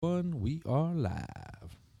We are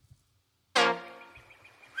live.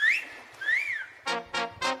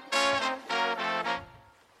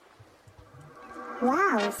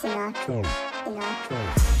 Wow, Sinatra.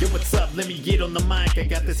 Yo, what's up? Let me get on the mic. I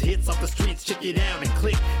got this hits off the streets. Check it out and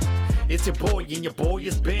click. It's your boy, and your boy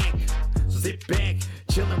is back. So sit back,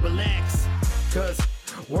 chill and relax. Cause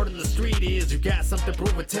word on the street is you got something to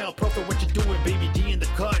prove and tell. Prophet what you doing, baby D in the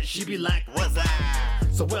cut. She be like, what's up?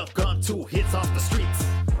 So welcome to Hits Off the Streets.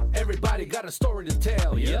 Everybody got a story to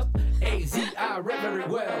tell, yep. A-Z-I read very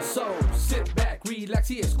well, so sit back, relax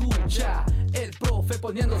y escucha. El profe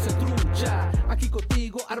poniéndose trucha. Aquí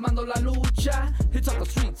contigo armando la lucha. Hits Off the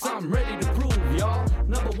Streets, I'm ready to prove, y'all.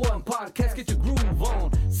 Number one podcast, get your groove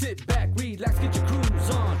on. Sit back, relax, get your cruise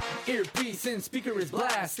on. Earpiece and speaker is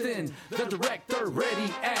blasting. The director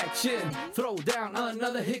ready, action. Throw down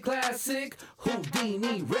another hit classic.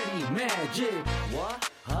 Houdini ready, magic. What?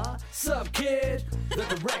 Huh? Sup, kid? The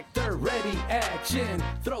director ready, action.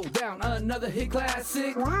 Throw down another hit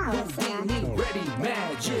classic. Wow, Houdini ready,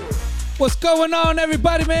 magic. What's going on,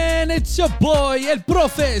 everybody, man? It's your boy, El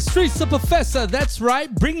Profe, Streetz the Professor. That's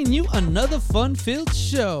right, bringing you another fun-filled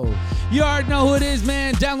show. You already know who it is,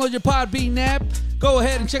 man. Download your Podbean app. Go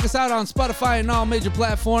ahead and check us out on Spotify and all major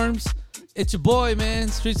platforms. It's your boy, man,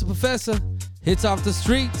 Streetz the Professor. Hits Off the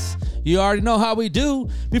Streets. You already know how we do.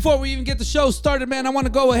 Before we even get the show started, man, I want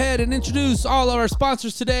to go ahead and introduce all of our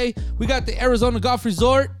sponsors today. We got the Arizona Golf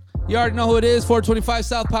Resort. You already know who it is, 425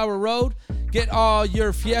 South Power Road. Get all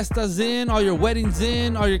your fiestas in, all your weddings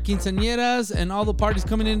in, all your quinceañeras, and all the parties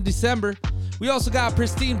coming in December. We also got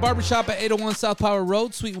Pristine Barbershop at 801 South Power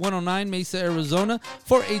Road, Suite 109, Mesa, Arizona,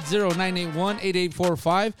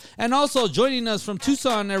 480-981-8845. And also joining us from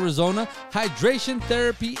Tucson, Arizona, Hydration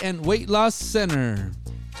Therapy and Weight Loss Center.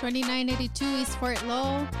 2982 East Fort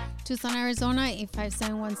Lowell, Tucson, Arizona,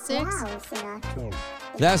 85716. Wow, Sinatra.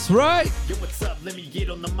 That's right. Yo, what's up? Let me get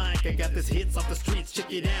on the mic. I got this hits off the streets.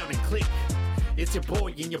 Check it out and click. It's your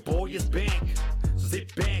boy, and your boy is back. So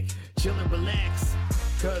sit back, chill and relax.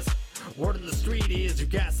 Cause word on the street is you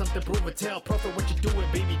got something to prove and tell. Prophet what you doing,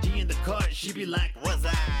 baby D in the cut. She be like, what's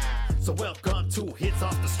up? So welcome to Hits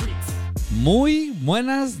Off the Streets. Muy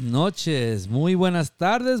buenas noches, muy buenas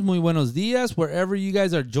tardes, muy buenos días, wherever you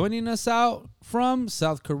guys are joining us out from,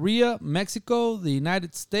 South Korea, Mexico, the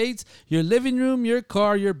United States, your living room, your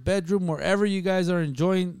car, your bedroom, wherever you guys are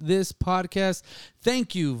enjoying this podcast.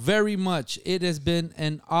 Thank you very much. It has been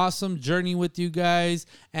an awesome journey with you guys,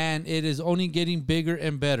 and it is only getting bigger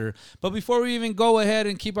and better. But before we even go ahead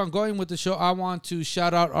and keep on going with the show, I want to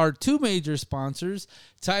shout out our two major sponsors,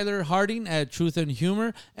 Tyler Harding at Truth and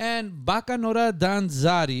Humor and Bacanora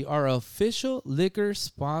Danzari, our official liquor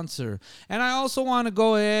sponsor. And I also want to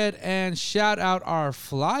go ahead and shout out our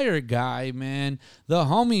flyer guy, man, the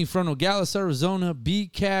homie from Nogales, Arizona, B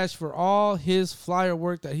Cash, for all his flyer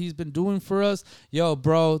work that he's been doing for us. Yo,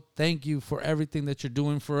 bro, thank you for everything that you're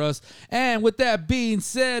doing for us. And with that being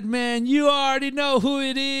said, man, you already know who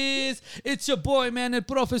it is. It's your boy, man, El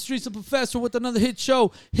Profe, Streetz the Professor, with another hit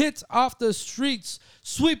show, Hits Off the Streets,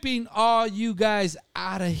 sweeping all you guys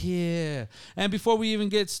out of here. And before we even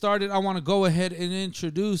get started, I want to go ahead and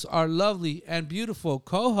introduce our lovely and beautiful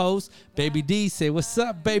co-host, Baby D. Say what's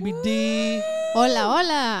up, Baby D. Hola,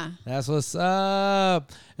 hola. That's what's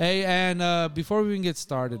up. Hey, and before we even get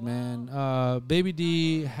started, man, Baby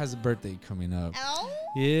D has a birthday coming up. Oh?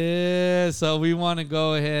 Yeah, so we want to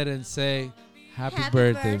go ahead and say happy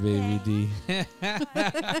birthday, Baby D.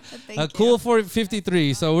 A cool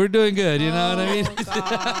 53, so we're doing good, you know what I mean?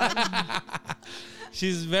 God.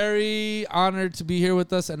 She's very honored to be here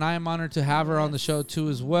with us, and I am honored to have her on the show too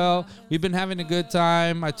as well. We've been having a good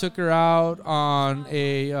time. I took her out on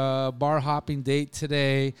a bar hopping date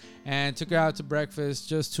today and took her out to breakfast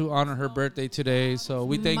just to honor her birthday today. So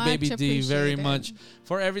we thank Much Baby D very appreciated. much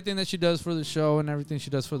for everything that she does for the show and everything she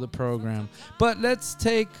does for the program. But let's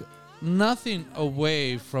take nothing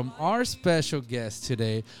away from our special guest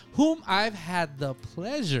today, whom I've had the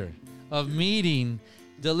pleasure of meeting,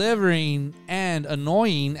 delivering, and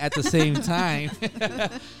annoying at the same time.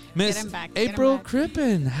 Miss April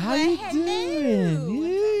Krippen, how you doing?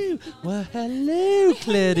 You. Well, hello,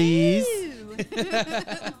 Clarice.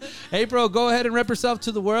 April, go ahead and rep yourself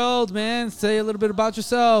to the world, man. Say a little bit about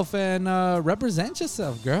yourself and represent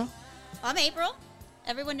yourself, girl. I'm April.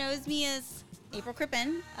 Everyone knows me as April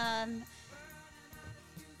Krippen.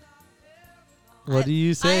 What do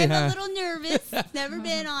you say, I'm huh? a little nervous. Never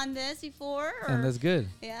been on this before. And that's good.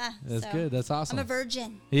 Yeah. That's good. That's awesome. I'm a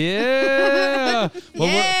virgin. Yeah. Well,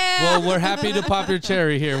 Yeah. we're happy to pop your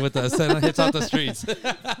cherry here with us and Hits Off the Streets.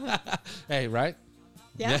 Hey, right?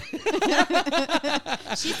 Yeah.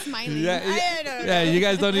 She's smiling. Yeah, you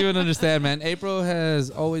guys don't even understand, man. April has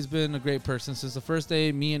always been a great person. Since the first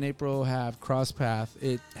day me and April have crossed paths,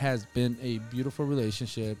 it has been a beautiful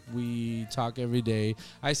relationship. We talk every day.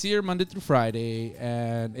 I see her Monday through Friday,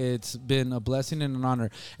 and it's been a blessing and an honor.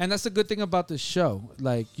 And that's the good thing about this show.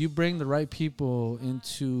 Like, you bring the right people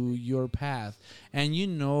into your path, and you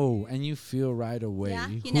know and you feel right away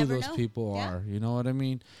who those people are. You know what I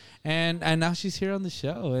mean? And now she's here on the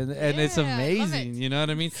show, and it's amazing. You know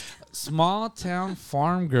what I mean? Small town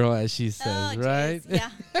farm girl, as she says, right?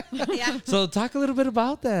 Yeah. So talk a little bit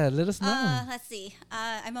about that. Let us know. Let's see.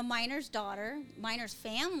 I'm a miner's daughter. Miner's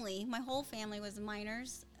family. My whole family was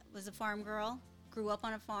miners. Was a farm girl. Grew up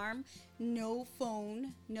on a farm. No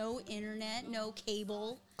phone. No internet. No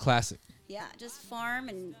cable. Classic. Yeah, just farm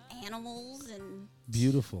and animals and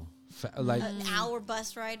beautiful. Like an hour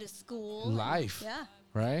bus ride to school. Life. Yeah.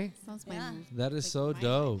 Right? Sounds That is so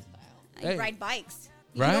dope. I ride bikes.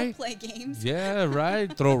 You Right? don't play games. Yeah,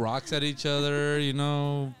 right. Throw rocks at each other,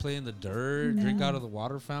 play in the dirt, drink out of the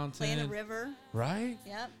water fountain. Play in the river. Right?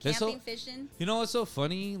 Yep. It's Camping, fishing. You know what's so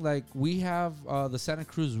funny? Like, we have the Santa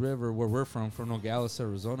Cruz River where we're from Nogales,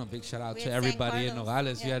 Arizona. Big shout out to everybody in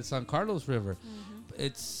Nogales. You had San Carlos River.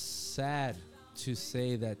 It's sad to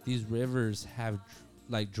say that these rivers have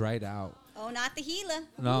dried out. Oh, not the Gila.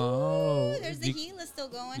 No. Ooh, there's the Gila still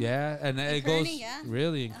going. Yeah, and it Kearney, goes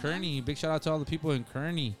really in Kearney. Big shout out to all the people in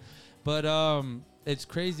Kearney. But it's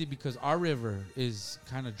crazy because our river is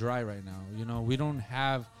kind of dry right now. We don't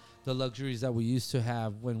have the luxuries that we used to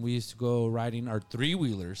have when we used to go riding our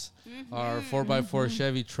 3-wheelers, our 4x4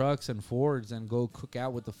 Chevy trucks and Fords, and go cook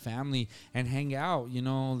out with the family and hang out,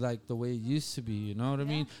 like the way it used to be. You know what I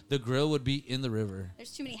mean? The grill would be in the river.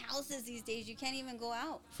 There's too many houses these days. You can't even go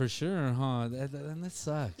out. For sure, huh? And that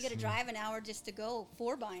sucks. You got to drive an hour just to go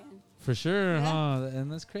buying. For sure, huh?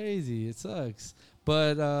 And that's crazy. It sucks.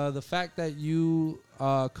 But the fact that you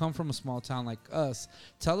come from a small town like us,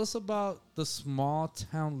 tell us about the small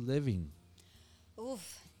town living.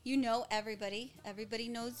 Oof. You know everybody. Everybody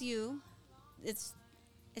knows you. It's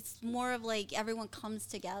more of like everyone comes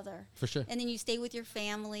together. For sure. And then you stay with your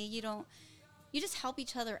family. You just help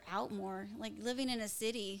each other out more. Like living in a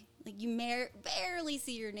city, like you barely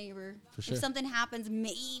see your neighbor. For sure. If something happens,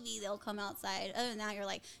 maybe they'll come outside. Other than that, you're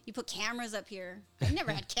like, you put cameras up here. I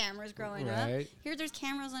never had cameras growing up. Here, there's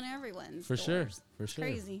cameras on everyone's For doors. sure.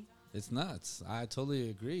 Crazy. It's nuts. I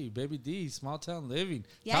totally agree. Baby D, small town living.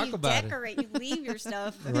 Yeah, Talk you about decorate. You leave your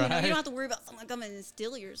stuff. Right. You don't have to worry about someone coming and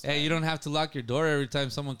steal your stuff. Hey, you don't have to lock your door every time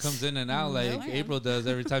someone comes in and out like April does.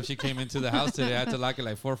 Every time she came into the house today, I had to lock it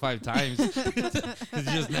like 4 or 5 times. You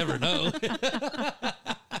just never know.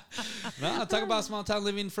 No, talk about small town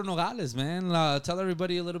living for Nogales, man. Tell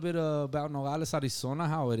everybody a little bit about Nogales, Arizona,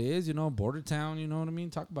 how it is, border town, you know what I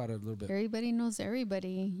mean? Talk about it a little bit. Everybody knows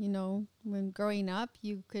everybody. When growing up,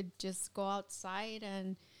 you could just go outside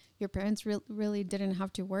and your parents really didn't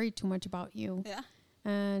have to worry too much about you. Yeah.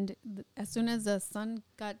 And as soon as the sun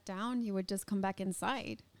got down, you would just come back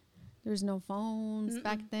inside. There's no phones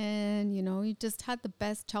back then. You just had the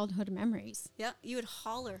best childhood memories. Yeah, you would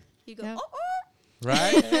holler. You go, Yep. oh.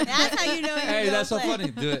 Right? That's how you know you're Hey, that's so play.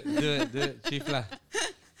 funny. Do it. Chifla.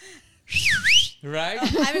 Right?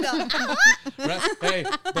 I would go, ah. Right? Hey,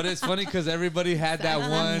 but it's funny because everybody had that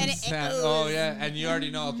one And it sound. echoes. Oh, yeah. And you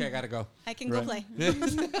already know, okay, I got to go. I can go play.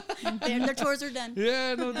 Their tours are done.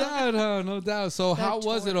 Yeah, no doubt, huh? No doubt. So how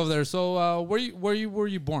was it over there? So where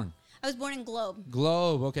you born? I was born in Globe.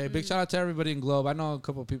 Globe. Okay, big shout out to everybody in Globe. I know a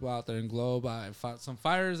couple of people out there in Globe. I fought some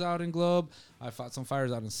fires out in Globe. I fought some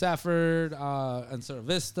fires out in Safford, and Cerro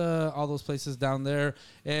Vista, all those places down there.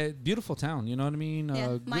 Beautiful town, you know what I mean?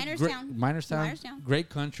 Yeah, Miner's town. Great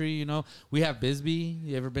country, We have Bisbee.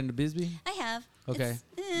 You ever been to Bisbee? I have. Okay.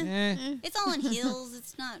 It's all on hills.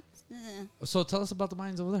 It's not. So tell us about the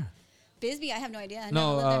mines over there. Bisbee, I have no idea. I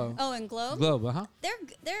No, never lived there. Oh, in Globe? Globe, uh-huh.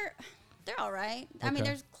 They're all right. I mean,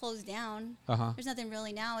 they're closed down. Uh-huh. There's nothing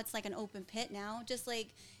really now. It's like an open pit now. Just like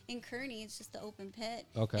in Kearney, it's just the open pit.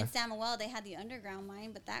 Okay. In Samuel, they had the underground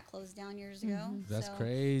mine, but that closed down years ago. That's So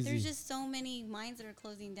crazy. There's just so many mines that are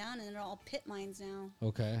closing down, and they're all pit mines now.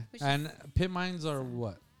 Okay. Which And is pit mines are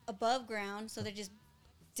what? above ground, so they're just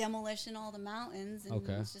demolishing all the mountains, and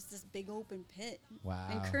Okay. it's just this big open pit. Wow.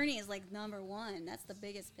 And Kearney is like #1. That's the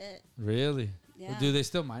biggest pit. Really? Yeah. Do they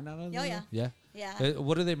still mine out of there? Oh, yeah. Yeah. Yeah.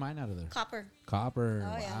 What do they mine out of there? Copper. Copper.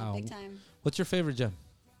 Oh, yeah, Wow. big time. What's your favorite gem?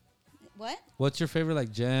 What? What's your favorite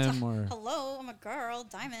like gem or? Hello, I'm a girl.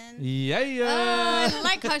 Diamond. Yeah. I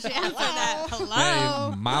like how she answered that.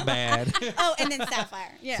 Hello. Hey, my bad. Oh, and then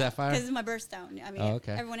sapphire. Yeah. Sapphire? Because it's my birthstone. I mean, Oh,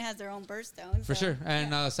 okay. everyone has their own birthstone. For so, sure.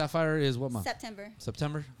 And sapphire is what month? September.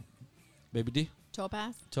 September. Baby D.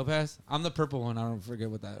 Topaz. Topaz. I'm the purple one. I don't forget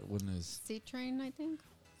what that one is. Sea train, I think.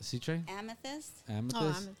 Sea train. Amethyst. Amethyst. Oh,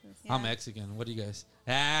 amethyst. Yeah. I'm Mexican. What do you guys?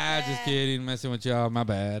 Just kidding. Messing with y'all. My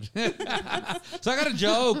bad. So I got a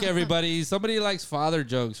joke, everybody. Somebody likes father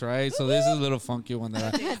jokes, right? So this is a little funky one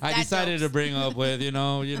that I decided to bring up with, you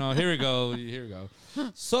know, here we go.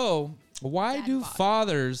 So why Dad do bod.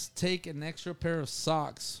 fathers take an extra pair of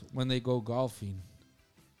socks when they go golfing?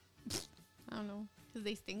 I don't know. Because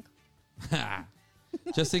they stink.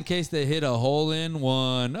 Just in case they hit a hole in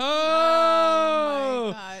one. Oh,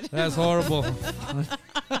 Oh, my God. that's horrible.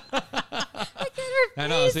 I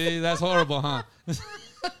know. See, that's horrible, huh?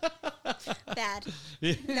 Bad.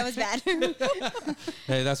 Yeah. That was bad.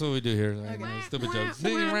 Hey, that's what we do here. Like, stupid jokes.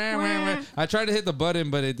 I tried to hit the button,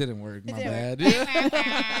 but it didn't work. My bad.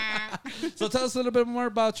 So tell us a little bit more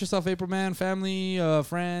about yourself, April, man. Family,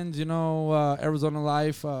 friends, Arizona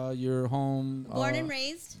life, your home. Born and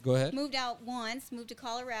raised. Go ahead. Moved out once. Moved to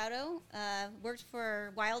Colorado. Worked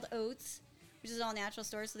for Wild Oats, which is all natural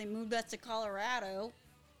stores. So they moved us to Colorado.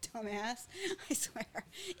 Dumbass. I swear.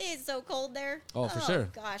 It's so cold there. Oh, for sure.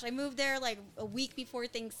 Gosh. I moved there like a week before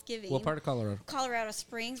Thanksgiving. What part of Colorado? Colorado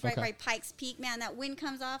Springs, right Okay. by Pikes Peak. Man, that wind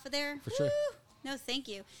comes off of there. For sure. Woo! No, thank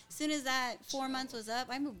you. As soon as that 4 months was up,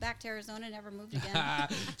 I moved back to Arizona, never moved again.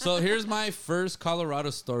 So here's my first Colorado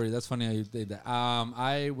story. That's funny how you did that.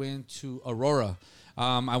 I went to Aurora.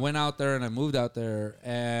 I went out there and I moved out there,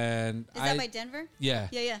 and Is that by Denver? Yeah.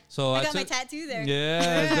 Yeah. So I got my tattoo there.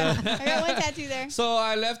 Yeah. I got one tattoo there. So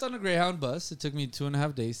I left on a Greyhound bus. It took me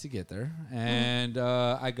 2.5 days to get there, and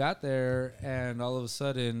I got there, and all of a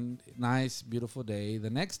sudden, nice, beautiful day. The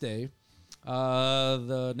next day,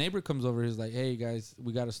 the neighbor comes over. He's like, "Hey guys,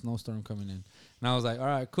 we got a snowstorm coming in," and I was like, "All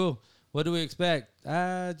right, cool. What do we expect?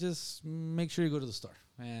 Just make sure you go to the store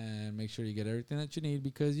and make sure you get everything that you need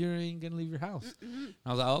because you ain't gonna leave your house." I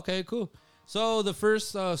was like, "Okay, cool." So the first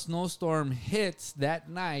snowstorm hits that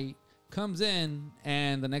night, comes in,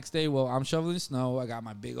 and the next day, well, I'm shoveling snow. I got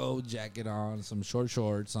my big old jacket on, some short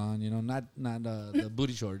shorts on, not the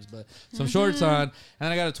booty shorts, but some shorts on,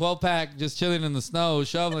 and I got a 12-pack just chilling in the snow,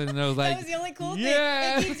 shoveling, and I was like, that was the only cool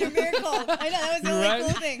yeah. thing. It keeps your beer cold. I know, that was the only Right?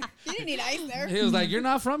 cool thing. You didn't need ice there. He was like, "You're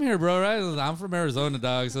not from here, bro, right?" I was like, "I'm from Arizona,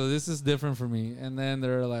 dog, so this is different for me." And then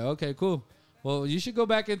they're like, "Okay, cool. Well, you should go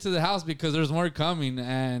back into the house because there's more coming."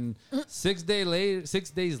 And 6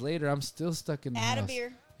 days later, I'm still stuck in the Add house. a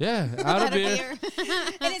beer. Yeah, out of beer.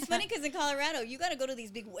 And it's funny because in Colorado, you got to go to these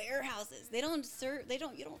big warehouses. You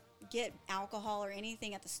don't get alcohol or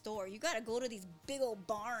anything at the store. You got to go to these big old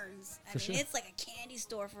barns. I mean, sure. it's like a candy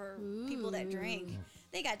store for people that drink.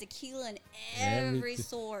 They got tequila in every Everything.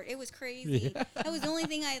 sort. It was crazy. Yeah. That was the only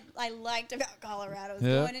thing I liked about Colorado was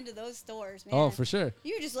Yeah. going into those stores, man. Oh, for sure.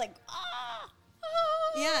 You were just like,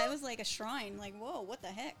 yeah, it was like a shrine. Like, whoa, what the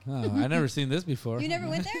heck? Oh, I never seen this before. You never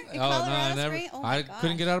went there? In Oh, no, Colorado I never. Springs? Oh, my I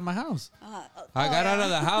couldn't get out of my house. I got out of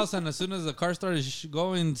the house, and as soon as the car started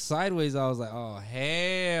going sideways, I was like, "Oh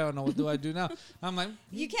hell no! What do I do now?" I'm like,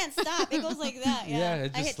 You can't stop. It goes like that. Yeah, Yeah,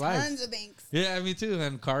 it I just hit slides. tons of banks. "Yeah, me too."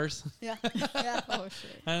 And cars. Yeah, yeah. Oh,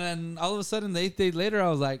 shit. And then all of a sudden, 8 days later, I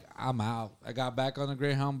was like, "I'm out." I got back on the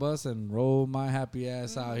Greyhound bus and rolled my happy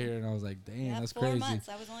ass out here, and I was like, "Damn, Yep, that's 4 crazy." months.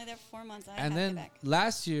 I was only there for 4 months. I And had to then get back.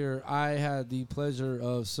 last year, I had the pleasure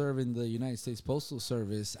of serving the United States Postal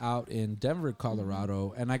Service out in Denver,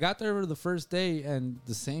 Colorado. And I got there the first day, and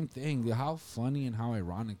the same thing. How funny and how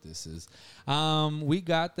ironic this is. We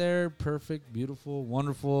got there, perfect, beautiful,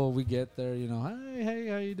 wonderful. We get there, hey,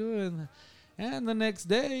 how you doing? And the next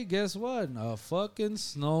day, guess what? A fucking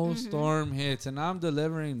snowstorm hits, and I'm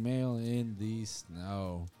delivering mail in the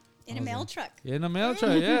snow. In a mail truck. In a mail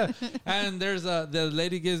truck, yeah. And there's the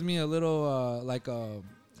lady gives me a little like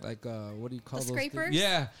what do you call A those scraper? things?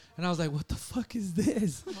 Yeah. And I was like, "What the fuck is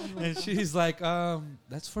this?" And she's like,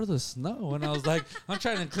 "That's for the snow." And I was like, "I'm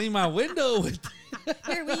trying to clean my window with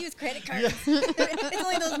Here, we use credit cards. It's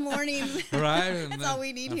only those mornings. right." And That's then- all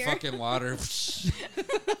we need and here. Fucking water.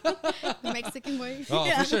 The Mexican way. Oh,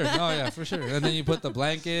 for sure. Oh, yeah, for sure. And then you put the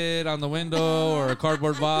blanket on the window or a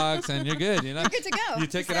cardboard box, and you're good. Good to go. You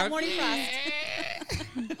take Just it that out. morning frost.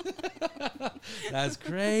 That's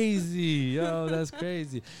crazy. Yo, that's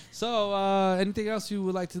crazy. So, anything else you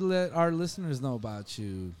would like to let our listeners know about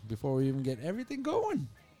you before we even get everything going?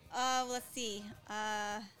 Let's see.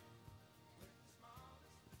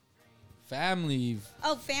 Family.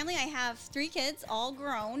 Family. I have 3 kids, all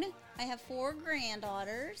grown. I have 4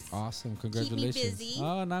 granddaughters. Awesome. Congratulations. busy.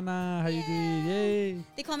 Oh, Nana. How you doing? Yay.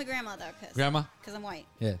 They call me grandma though, Grandma? because I'm white.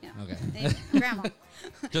 Yeah. Yeah. Okay. Grandma.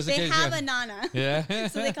 Just in They case. have yeah. a nana. Yeah.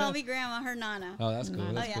 So they call me grandma, her nana. Oh, that's cool.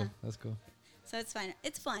 That's Oh, cool. yeah. That's cool. So it's fine.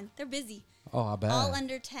 It's fun. They're busy. Oh, I bet. All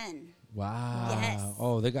under 10. Wow. Yes.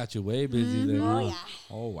 Oh, they got you way busy there. Oh, huh? yeah.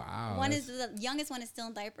 Oh, wow. One is the youngest one is still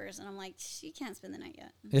in diapers, and I'm like, she can't spend the night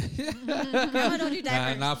yet. Grandma don't do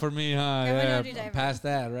diapers. Not for me, huh? Grandma Yeah. don't do diapers. Past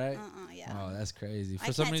that, right? Yeah. Oh, that's crazy.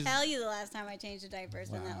 I can't tell you the last time I changed a diaper. It's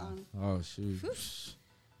been that long. Oh, shoot.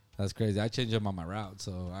 That's crazy. I changed them on my route,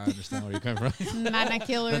 so I understand where you're coming from. Nana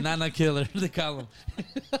killer. The Nana killer, they call him.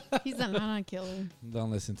 He's a Nana killer.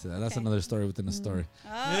 Don't listen to that. That's Okay. another story within a story.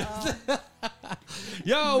 Uh-oh.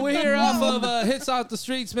 Yo, we're here off of Hitz Off the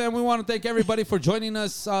Streets, man. We want to thank everybody for joining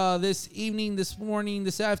us this evening, this morning,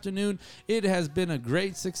 this afternoon. It has been a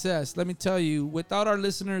great success. Let me tell you, without our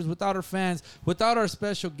listeners, without our fans, without our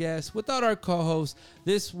special guests, without our co-hosts,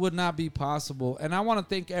 this would not be possible. And I want to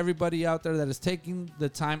thank everybody out there that is taking the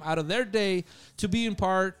time out of their day to be in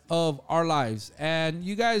part of our lives. And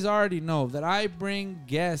you guys already know that I bring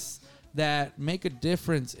guests that make a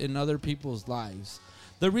difference in other people's lives.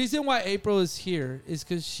 The reason why April is here is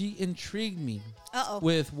because she intrigued me Uh-oh.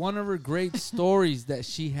 with one of her great stories that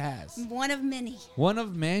she has. One of many. One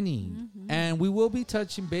of many. And we will be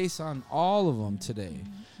touching base on all of them today.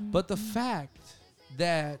 But the fact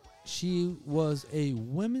that she was a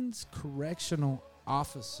women's correctional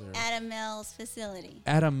officer At a male's facility.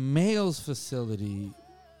 at a male's facility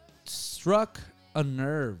struck a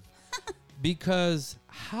nerve. Because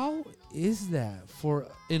how is that for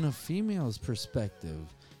in a female's perspective?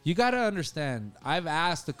 You got to understand, I've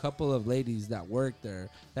asked a couple of ladies that work there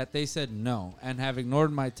that they said no and have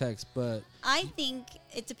ignored my text, but I think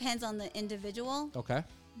it depends on the individual. okay.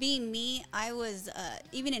 Being me, I was,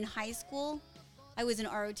 even in high school, I was in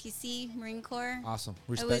ROTC, Marine Corps. Awesome.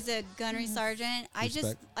 I Respect. was a gunnery sergeant.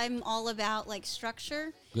 Respect. I'm all about like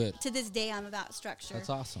structure. Good. To this day, I'm about structure. That's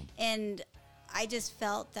awesome. And I just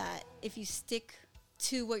felt that if you stick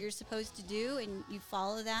to what you're supposed to do and you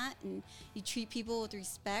follow that and you treat people with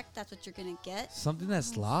respect, that's what you're going to get. Something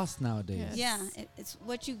that's lost nowadays. Yes. Yeah, it's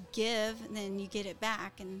what you give and then you get it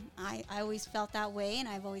back. And I always felt that way and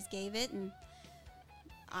I've always gave it and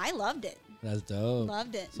I loved it. That's dope.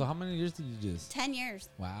 Loved it. So how many years did you just? 10 years.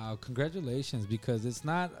 Wow, congratulations, because it's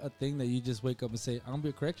not a thing that you just wake up and say, I'm going to be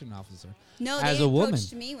a correction officer. No, As they a woman.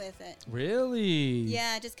 approached me with it. Really?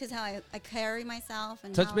 Yeah, just because how I carry myself.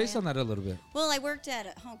 And Touch how base I, on that a little bit. Well, I worked at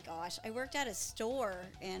a store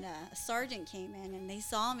and a sergeant came in and they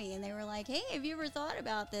saw me and they were like, hey, have you ever thought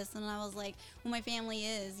about this? And I was like, well, my family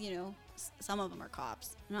is, some of them are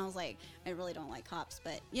cops. And I was like, I really don't like cops,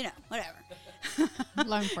 but, whatever.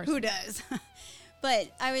 Law enforcement. Who does?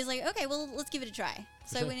 But I was like, okay, well, let's give it a try.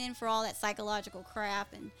 So Sure. I went in for all that psychological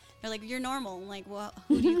crap, and they're like, you're normal. I'm like, well,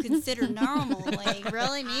 who do you consider normal? Like,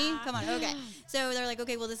 really, me? Come on, okay. So they're like,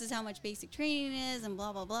 okay, well, this is how much basic training is, and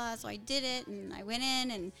blah, blah, blah. So I did it, and I went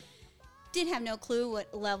in, and didn't have no clue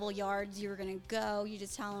what level yards you were going to go. You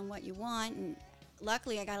just tell them what you want, and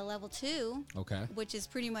luckily I got a level 2, Okay. which is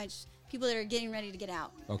pretty much people that are getting ready to get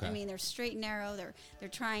out. Okay. I mean, they're straight and narrow. They're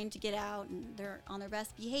trying to get out, and they're on their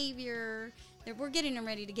best behavior. We're getting them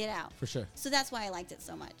ready to get out. For sure. So that's why I liked it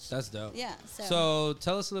so much. That's dope. Yeah. So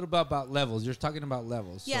tell us a little bit about levels. You're talking about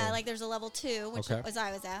levels. Yeah, so. like there's a level 2, which Okay. was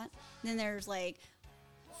I was at. Then there's like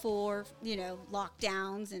 4,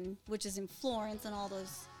 lockdowns, and which is in Florence and all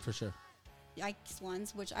those For sure. yikes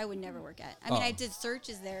ones, which I would never work at. I mean, Oh. I did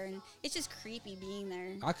searches there, and it's just creepy being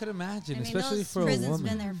there. I could imagine, I mean, especially those for a prisons woman.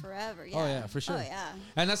 been there forever. Yeah. Oh, yeah, for sure. Oh, yeah.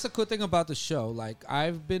 And that's the cool thing about the show. Like,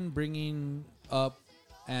 I've been bringing up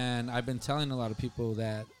and I've been telling a lot of people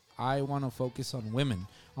that I want to focus on women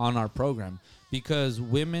on our program because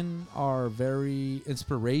women are very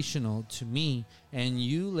inspirational to me, and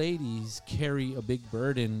you ladies carry a big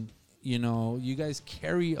burden. You guys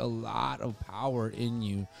carry a lot of power in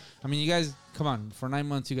you. I mean, you guys, come on, for 9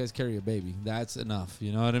 months, you guys carry a baby. That's enough.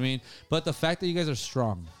 You know what I mean? But the fact that you guys are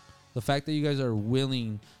strong, the fact that you guys are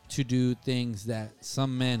willing to do things that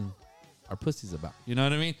some men are pussies about. You know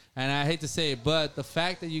what I mean? And I hate to say it, but the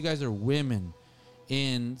fact that you guys are women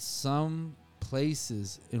in some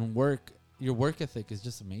places in work, your work ethic is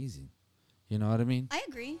just amazing. You know what I mean? I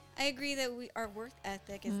agree. I agree that our work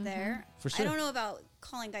ethic is there. For sure. I don't know about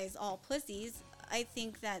calling guys all pussies. I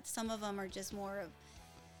think that some of them are just more of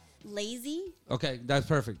lazy. Okay, that's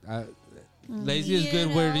perfect. Lazy is a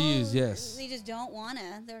good word to use, yes. They just don't want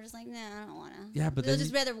to. They're just like, nah, I don't want to. Yeah, but they'll then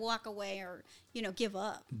just rather walk away or, give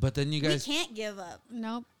up. But then you guys... We can't give up.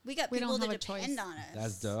 Nope. We got We people don't that have a depend choice. on us.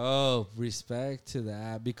 That's dope. Respect to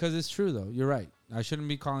that. Because it's true, though. You're right. I shouldn't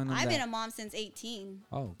be calling them I've that. been a mom since 18.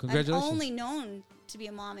 Oh, congratulations. I'm only known to be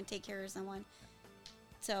a mom and take care of someone.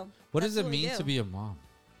 So what that's does it we mean do. to be a mom?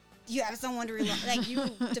 You have someone to rely, like you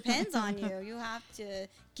depends on you. You have to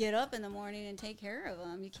get up in the morning and take care of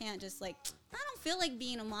them. You can't just like, I don't feel like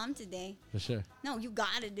being a mom today. For sure. No, you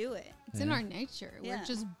got to do it It's in our nature. Yeah. We're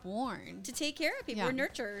just born. to take care of people. Yeah. We're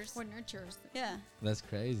nurturers. We're nurturers. Yeah, That's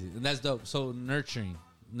crazy. And that's dope. So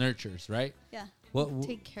nurtures, right? yeah. What?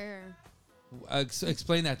 Take care.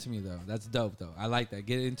 Explain that to me though. That's dope though. I like that.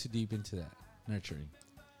 Get deep into that. Nurturing.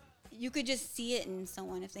 You could just see it in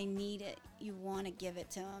someone. If they need it, you want to give it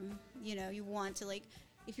to them. You know, you want to, like,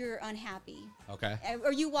 if you're unhappy, Okay.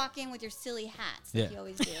 or you walk in with your silly hats like Yeah. you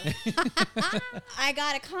always do. I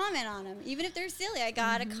got to comment on them. Even if they're silly, I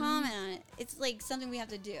got to comment on it. It's like something we have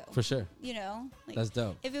to do. For sure. You know? Like, That's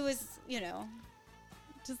dope. if it was, you know,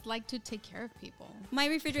 Just like to take care of people. my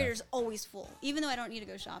refrigerator's always full, even though I don't need to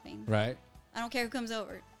go shopping. Right. I don't care who comes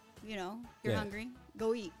over. You know, you're Yeah. hungry,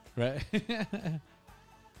 go eat. Right.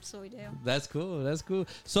 That's what we do. That's cool. That's cool.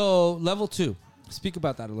 So level 2. Speak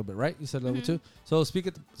about that a little bit, right? You said level 2. So speak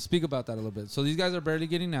about that a little bit. So these guys are barely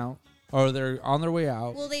getting out, or they're on their way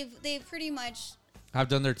out. Well, they've pretty much Have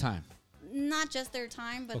done their time. not just their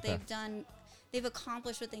time, but Okay. they've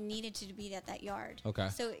accomplished what they needed to be at that yard. Okay.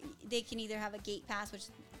 So they can either have a gate pass, which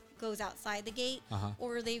goes outside the gate, Uh-huh.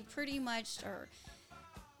 or they pretty much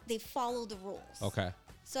they follow the rules. Okay.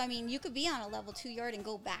 So I mean, you could be on a level 2 yard and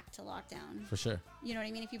go back to lockdown. For sure. You know what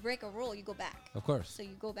I mean? If you break a rule, you go back. Of course. So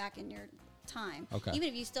you go back in your time. Okay. Even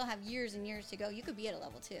if you still have years and years to go, you could be at a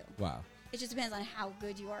level 2. Wow. It just depends on how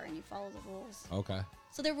good you are and you follow the rules. Okay.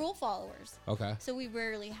 So they're rule followers. Okay. So we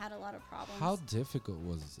rarely had a lot of problems. How difficult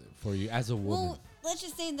was it for you as a woman? Well, let's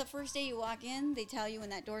just say the first day you walk in, they tell you when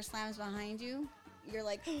that door slams behind you, you're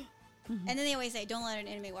like, and then they always say, don't let an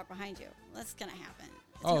inmate walk behind you. That's going to happen.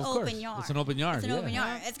 It's Oh, an of open course. yard. It's an open yard, It's an yeah. open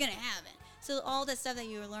yard. It's going to happen. So all the stuff that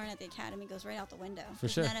you learn at the academy goes right out the window. For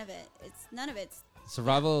 'Cause sure. None of it's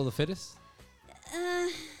Survival of the fittest?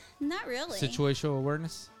 not really. Situational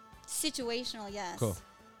awareness? Situational, yes. Cool.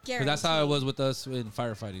 Because that's how it Guaranteed. was with us in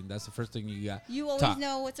firefighting. That's the first thing you got. You always taught.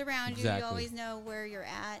 know what's around Exactly. you. You always know where you're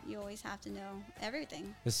at. You always have to know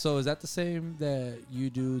everything. So is that the same that you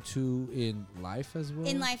do too in life as well?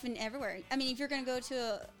 In life and everywhere. I mean, if you're going to go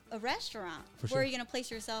to a restaurant, For where sure. are you going to place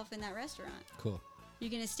yourself in that restaurant? Cool. You're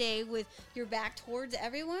going to stay with your back towards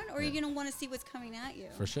everyone, or are you Yeah. going to want to see what's coming at you?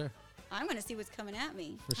 For sure. I'm going to see what's coming at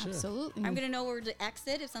me. For sure. Absolutely. I'm going to know where to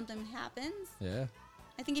exit if something happens. Yeah.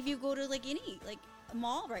 I think if you go to like a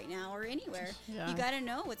mall right now or anywhere, Yeah. you got to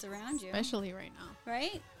know what's around you. Especially right now.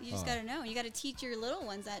 Right? You just Oh. got to know. You got to teach your little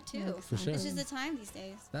ones that too. Yeah, For sure. It's just the time these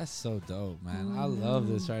days. That's so dope, man. I love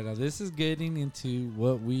this right now. This is getting into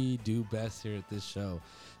what we do best here at this show.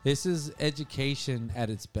 This is education at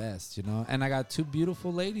its best, you know? And I got two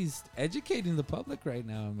beautiful ladies educating the public right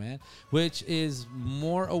now, man, which is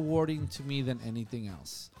more awarding to me than anything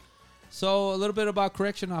else. So a little bit about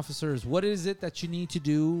correction officers. What is it that you need to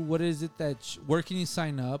do? What is it that, where can you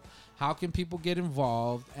sign up? How can people get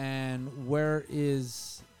involved? And where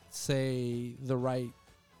is, say, the right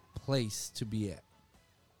place to be at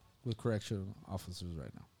with correction officers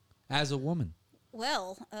right now as a woman?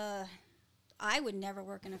 Well, I would never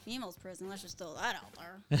work in a female's prison. Let's just throw that out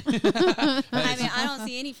there. I mean, I don't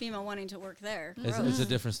see any female wanting to work there. It's Gross. a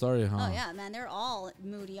different story, huh? Oh yeah, man, they're all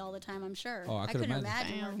moody all the time. I'm sure. Oh, I could couldn't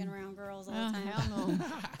imagine. imagine working Damn. around girls all Oh, the time. hell no.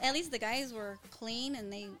 At least the guys were clean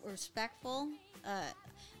and they were respectful.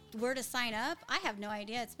 Where to sign up? I have no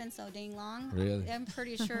idea. It's been so dang long. Really? I'm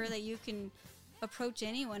pretty sure that you can approach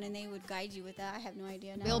anyone and they would guide you with that. I have no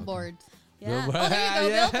idea now. Billboards. Yeah. Billboard. Oh, there you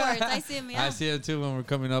go. Yeah. Billboards. I see them. Yeah. I see it too when we're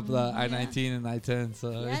coming up I-19 and I-10. So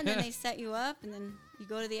Yeah, and then they set you up, and then you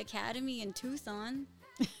go to the academy in Tucson.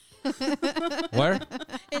 Where?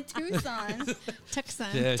 In Tucson. Texan.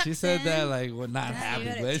 Yeah, she said that Tucson. like we're not Yeah, happy, you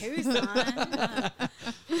go to but Tucson.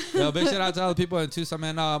 Yo, big shout out to all the people in Tucson,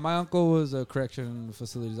 man. My uncle was a correction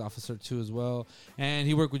facilities officer too as well, and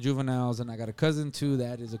he worked with juveniles. And I got a cousin too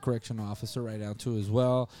that is a correctional officer right now too as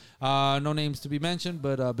well. No names to be mentioned,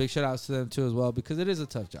 but big shout outs to them too as well because it is a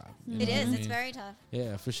tough job. You know It what I is. It's mean? very tough.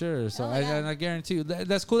 Yeah, for sure. So Oh, yeah. and I guarantee you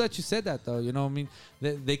that's cool that you said that though. You know, what I mean,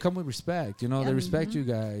 they come with respect. You know, they respect you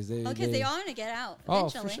guys. Because they all want to get out Oh,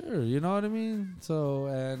 eventually. for sure. You know what I mean? So,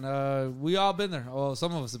 and we all been there. Well,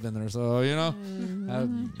 some of us have been there. So, you know.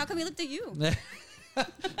 How come he looked at you?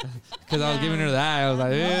 Because I was giving her the eye. I was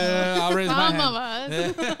like, yeah, I'll raise my Some of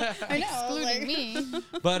hand. us. Excluding me.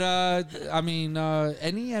 But, I mean,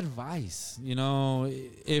 any advice, you know,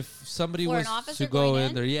 if somebody For an was officer to go going in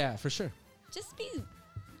in? there. Yeah, for sure. Just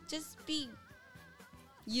be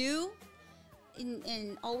you.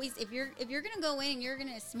 and always, if you're gonna go in and you're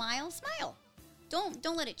gonna smile.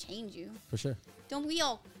 Don't let it change you. For sure. Don't we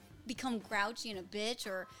all become grouchy and a bitch,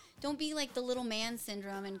 or don't be like the little man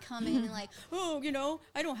syndrome and come in and like, oh,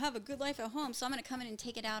 I don't have a good life at home, so I'm gonna come in and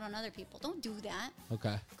take it out on other people. Don't do that.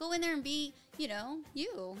 Okay. Go in there and be,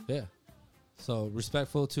 you. Yeah. So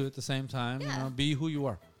respectful too at the same time. Yeah. Be who you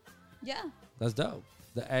are. Yeah. That's dope.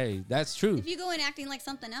 Hey, that's true. If you go in acting like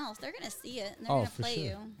something else, they're gonna see it and they're gonna for play sure.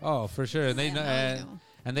 you. Oh, for sure. And they know,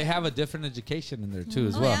 and they have a different education in there too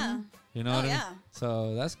as well. Yeah. You know what I mean? Yeah.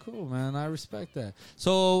 So that's cool, man. I respect that.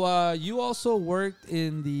 So you also worked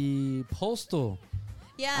in the postal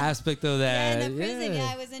aspect of that. Yeah, in the prison.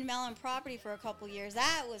 Yeah, I was in mail and property for a couple years.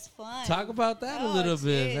 That was fun. Talk about that a little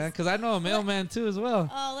bit, man, because I know a mailman too as well.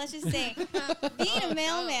 Oh, let's just say, being a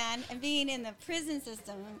mailman and being in the prison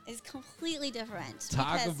system is completely different.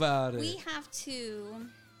 Talk about it. We have to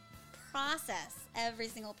process every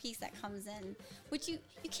single piece that comes in, which you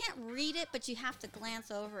can't read it, but you have to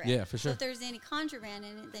glance over it. Yeah, for sure. So if there's any contraband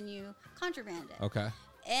in it, then you contraband it. Okay.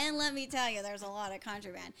 And let me tell you, there's a lot of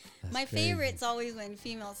contraband. That's My crazy. favorite's always when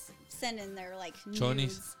females send in their like Chonies?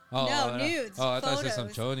 nudes. Oh, no, nudes. Oh, I thought photos. you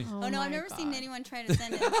said some chonies. Oh, no, my I've never seen God. anyone try to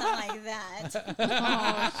send in something like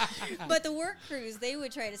that. But the work crews, they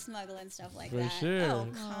would try to smuggle in stuff like For that. sure. Oh,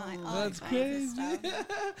 God. All That's kinds crazy. of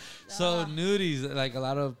stuff. So nudies, like a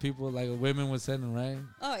lot of people, like women would send them, right?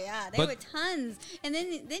 Oh, yeah. They But- would tons. And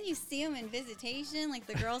then you see them in visitation. Like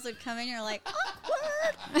the girls would come in, you're like,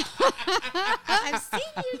 awkward. I've seen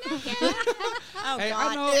you naked. Oh, Hey,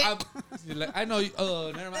 God. I know you.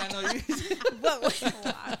 Oh, never mind. I know you.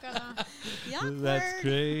 Awkward. That's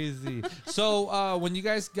crazy. So, when you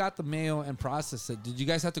guys got the mail and processed it, did you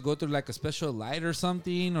guys have to go through like a special light or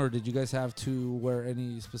something, or did you guys have to wear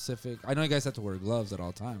any specific? I know you guys have to wear gloves at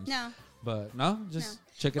all times. No. But no, just No.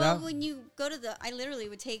 check it Well, out. when you go to I literally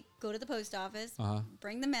would go to the post office,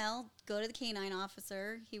 bring the mail, go to the canine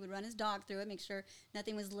officer. He would run his dog through it, make sure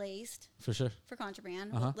nothing was laced For sure. for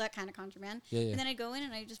contraband, well, that kind of contraband. Yeah. And then I'd go in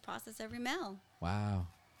and I'd just process every mail. Wow.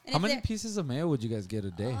 And How if many there- pieces of mail would you guys get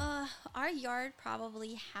a day? Our yard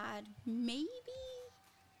probably had maybe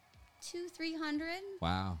 200-300.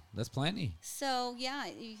 Wow, that's plenty. So yeah,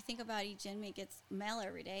 you think about each inmate gets mail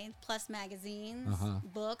every day, plus magazines,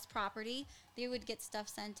 books, property. They would get stuff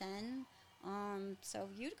sent in. So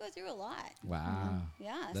you'd go through a lot. Wow.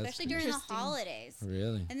 Yeah, That's especially during the interesting. holidays.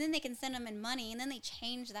 Really? And then they can send them in money, and then they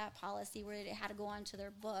changed that policy where it had to go onto their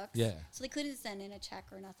books. Yeah. So they couldn't send in a check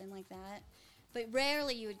or nothing like that. But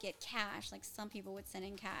rarely you would get cash, like some people would send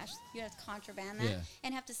in cash. You'd have to contraband that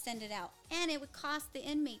and have to send it out. And it would cost the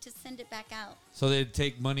inmate to send it back out. So they'd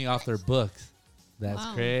take money off their books. That's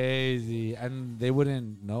Wow. crazy. And they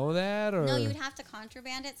wouldn't know that, or No, you would have to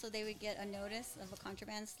contraband it, so they would get a notice of a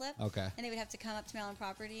contraband slip. Okay. And they would have to come up to Mail and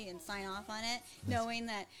Property and sign off on it, knowing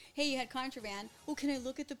that, hey, you had contraband. Oh, can I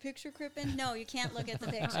look at the picture, Krippen? No, you can't look at the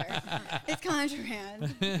picture. It's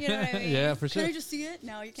contraband. You know what I mean? Yeah, for sure. Can I just see it?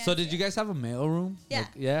 No, you can't. So see did you it. guys have a mail room? Yeah. Like,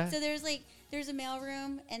 yeah. So there's a mail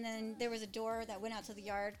room, and then there was a door that went out to the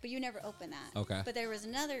yard, but you never opened that. Okay. But there was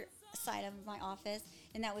another side of my office,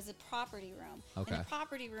 and that was a property room. Okay. In the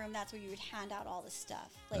property room, that's where you would hand out all the stuff.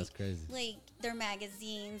 That's crazy. Like their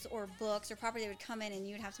magazines or books or property, they would come in, and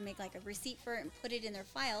you'd have to make like a receipt for it and put it in their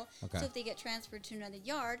file. Okay. So if they get transferred to another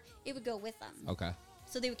yard, it would go with them. Okay.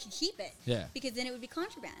 So they can keep it. Yeah. Because then it would be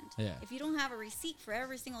contraband. Yeah. If you don't have a receipt for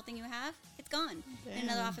every single thing you have, it's gone. And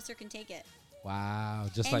another officer can take it. Wow.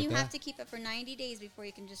 Just And like you that. have to keep it for 90 days before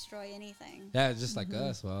you can destroy anything. Yeah, just like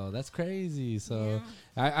us. Well, that's crazy. So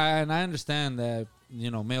I understand that,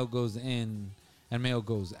 mail goes in and mail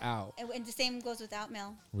goes out. And the same goes with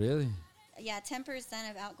mail. Really? Yeah, 10%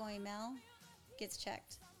 of outgoing mail gets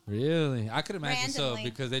checked. Really? I could imagine so,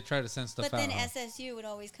 Randomly. because they try to send stuff But then out. SSU would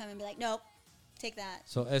always come and be like, nope, take that.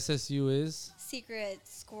 So SSU is? Secret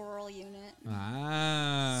squirrel unit.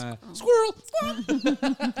 Ah. Squirrel!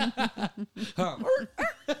 Huh.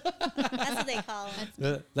 That's what they call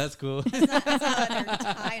them. That's cool. That's not what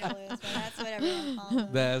their title is, but that's what everyone calls them.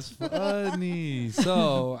 That's funny.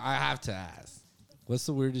 So I have to ask, what's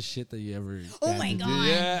the weirdest shit that you ever Oh had my to do? God.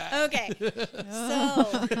 Yeah. Okay.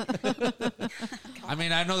 So I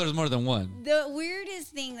mean, I know there's more than one. the weirdest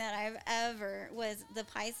thing that I've ever was the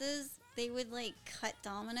Pisces. They would like cut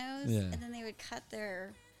dominoes, Yeah. and then they would cut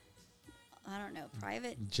their I don't know,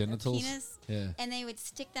 private genitals. penis. Yeah. And they would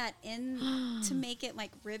stick that in to make it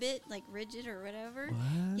like rigid or whatever.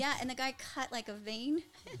 What? Yeah, and the guy cut like a vein,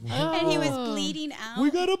 and he was bleeding out. We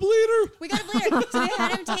got a bleeder. We got a bleeder. So they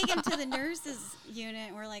had him taken to the nurses unit.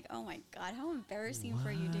 And we're like, oh my God, how embarrassing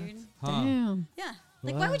for you, dude. Huh. Damn. Yeah.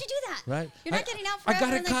 Like, What? why would you do that? Right. You're not getting out I forever.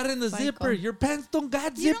 got it like, caught in the Psycho. zipper. Your pants don't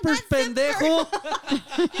got You don't zippers, got zipper.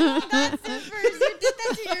 pendejo. You don't got zippers. You did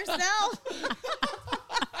that to yourself.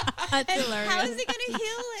 That's And hilarious. how is it gonna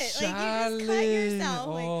heal it? Like you just cut yourself.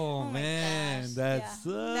 Like, Oh, my man, gosh. that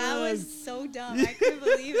That was sucks. so dumb. I couldn't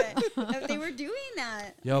believe it. That they were doing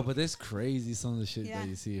that. Yo, but it's crazy some of the shit Yeah. that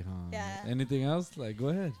you see, huh? Yeah. Anything else? Like, go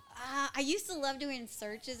ahead. I used to love doing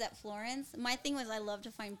searches at Florence. My thing was I love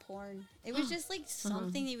to find porn. It was just like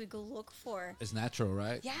something you would go look for. It's natural,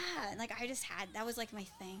 right? Yeah, like I just had that was like my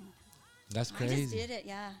thing. That's I just crazy. did it.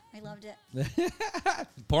 Yeah, I loved it.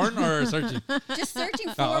 Porn or searching? Just searching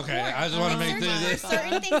for Oh, okay. porn. I just wanna Like, make searching this- for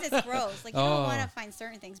certain things is gross. Like you Oh. don't want to find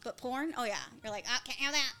certain things, but porn, oh yeah, you're like, can't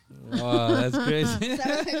have that. Oh, that's crazy. So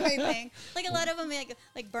that was my thing. Like a lot of them,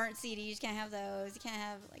 like burnt CDs, you can't have those. You can't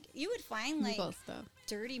have like you would find like Legal stuff.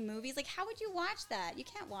 dirty movies. Like how would you watch that? You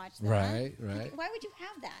can't watch that. Right, Like, right. why would you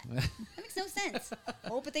have that? That makes no sense.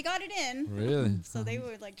 Oh, but they got it in. Really? So they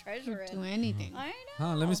would like treasure it. Do anything. I know.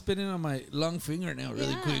 Huh, let me spin it on my long fingernail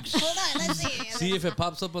really Yeah. quick. Hold on, let's see. See if it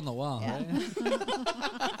pops up on the wall, Yeah. right?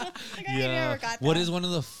 Like, I never got that. What is one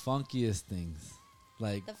of the funkiest things?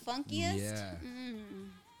 Like, the funkiest? Yeah.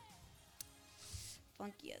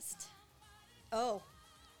 Funkiest. Oh,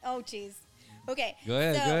 jeez. Okay. Go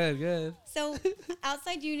ahead, so, go ahead, go ahead. So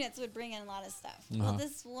outside units would bring in a lot of stuff. Uh-huh. Well,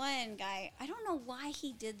 this one guy, I don't know why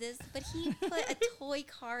he did this, but he put a toy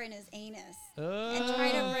car in his anus and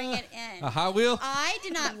tried to bring it in. A Hot Wheel? I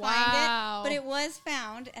did not Wow. find it, but it was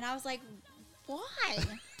found, and I was like, why?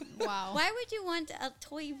 Wow. Why would you want a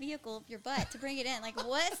toy vehicle up your butt to bring it in? Like,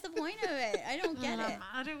 what's the point of it? I don't get it.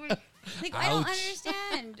 Like, I don't Ouch.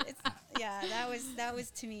 understand. That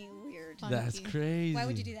was to me weird. That's Funky. crazy. Why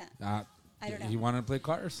would you do that? I don't know. He wanted to play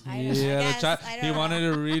cars. I don't know. Yeah, I guess. I he don't wanted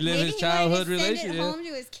know. to relive Maybe his he childhood wanted to send it relationship. home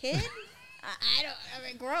to his kid. I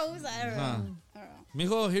mean, gross. I don't know. Huh. I don't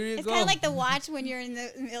know. Mijo, here you It's go. kind of like the watch when you're in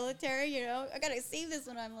the military, you know. I gotta save this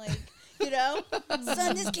when I'm like, you know,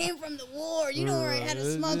 son, this came from the war. You know where I had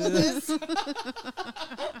to smuggle this.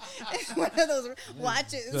 It's one of those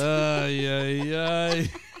watches. Yeah.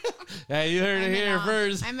 Yeah, you heard it here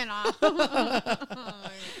first. I'm in awe.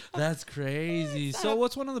 That's crazy. So,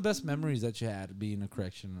 what's one of the best memories that you had being a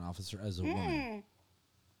correction officer as a woman?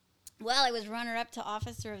 Well, I was runner-up to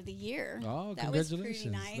Officer of the Year. Oh, that was pretty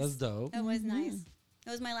congratulations. nice. That's dope. That was nice. It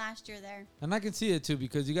was my last year there. And I can see it too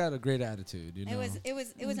because you got a great attitude. You know, It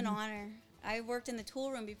was an honor. I worked in the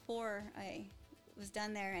tool room before I was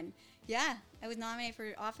done there, and yeah, I was nominated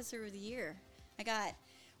for Officer of the Year. I got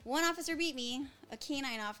one officer beat me, a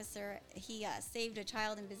canine officer. He saved a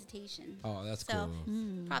child in visitation. Oh, that's So,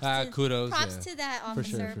 cool. Props kudos, Props yeah. to that For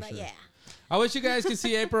officer, sure, for but sure. yeah. I wish you guys could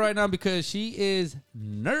see April right now because she is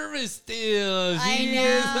nervous still. I She know,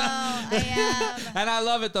 is. I am. And I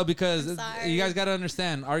love it though because I'm sorry. you guys got to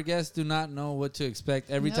understand our guests do not know what to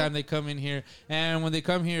expect every Nope. time they come in here. And when they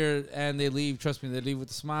come here and they leave, trust me, they leave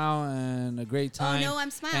with a smile and a great time. no,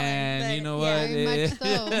 I'm smiling, And but you know yeah, what? very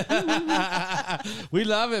much so. We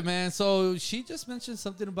love it, man. So she just mentioned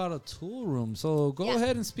something about a tool room. So go Yeah.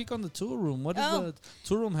 ahead and speak on the tool room. What does Oh. the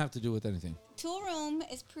tool room have to do with anything? Tool room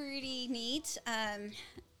is pretty neat.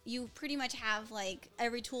 You pretty much have like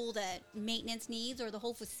every tool that maintenance needs or the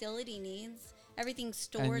whole facility needs. Everything's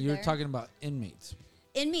stored And you're there. talking about inmates.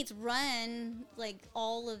 Inmates run like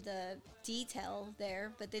all of the detail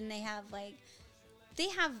there, but then they have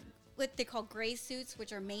what they call gray suits,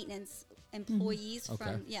 which are maintenance employees Okay.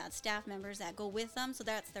 from staff members that go with them. So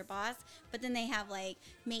that's their boss. But then they have like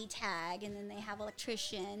Maytag, and then they have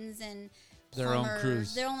electricians and Their own plumbers,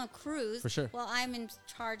 crews. Their own crews. For sure. Well, I'm in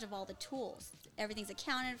charge of all the tools. Everything's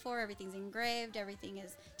accounted for. Everything's engraved. Everything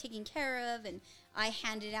is taken care of, and I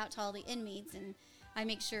hand it out to all the inmates, and I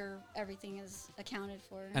make sure everything is accounted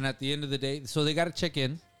for. And at the end of the day, so they got to check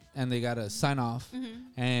in and they got to sign off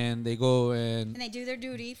and they go and they do their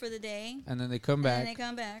duty for the day. and then they come And back then they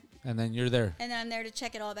come back. and then you're there. And then I'm there to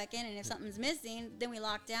check it all back in. And if something's missing, then we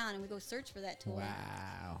lock down and we go search for that tool.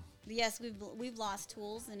 Wow. Yes, we've lost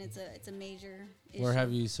tools, and it's a major issue. Where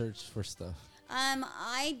have you searched for stuff?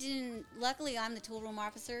 I didn't. Luckily, I'm the tool room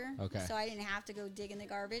officer. Okay. So I didn't have to go dig in the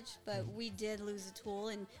garbage, but we did lose a tool,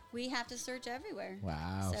 and we have to search everywhere.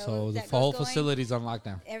 Wow. So So the that whole goes going- facility's on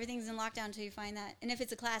lockdown. Everything's in lockdown until you find that. And if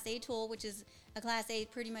it's a Class A tool, which is a Class A,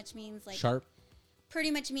 pretty much means like Sharp.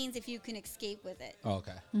 pretty much means if you can escape with it. Oh,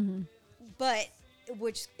 okay. But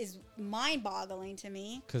which is mind-boggling to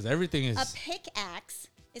me. Because everything is... A pickaxe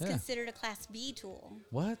is Yeah. considered a Class B tool.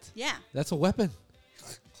 What? Yeah, That's a weapon.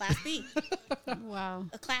 Class B. Wow.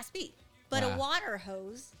 A Class B. But Wow. a water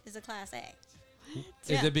hose is a Class A.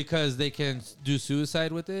 Is it because they can do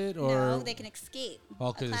suicide with it? Or No, they can escape.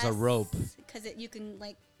 Oh, 'cause it's a rope. Because you can,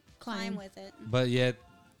 like, climb with it. But yet,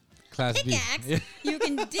 Class B. Pickaxe, you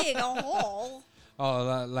can dig a hole.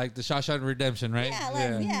 Oh, like the Shawshank Redemption, right?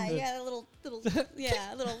 Yeah, you got a little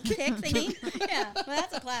pick thingy. Yeah, well,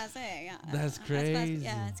 that's a Class A. Yeah, That's Class, crazy.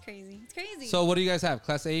 yeah, it's crazy. It's crazy. So what do you guys have?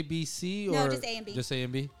 Class A, B, C, or No, just A and B. Just A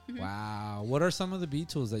and B. Wow. What are some of the B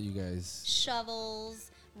tools that you guys?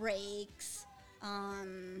 Shovels, rakes,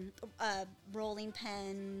 rolling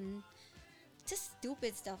pen, just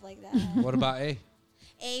stupid stuff like that. What about A?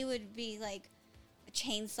 A would be like a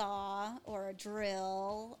chainsaw or a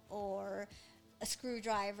drill or a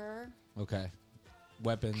screwdriver, Okay.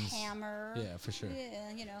 Weapons. hammer. Yeah, for sure. Yeah,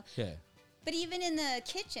 you know. Yeah. But even in the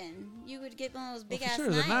kitchen, you would get one of those big Oh, for ass sure,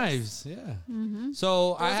 knives. the knives. Yeah. Mm-hmm.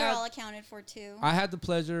 So Those I are all had accounted for too. I had the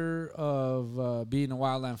pleasure of being a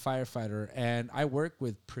wildland firefighter, and I work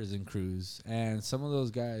with prison crews, and some of those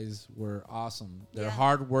guys were awesome. They're Yeah.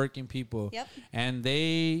 hardworking people, Yep. and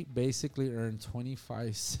they basically earn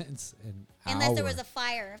 25 cents an Unless hour. there was a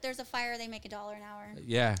fire. If there's a fire, they make $1 an hour.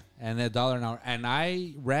 Yeah, and $1 an hour. And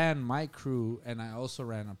I ran my crew, and I also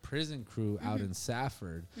ran a prison crew out in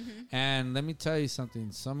Safford. And let me tell you something.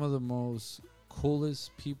 Some of the most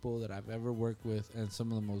coolest people that I've ever worked with, and some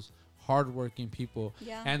of the most hardworking people.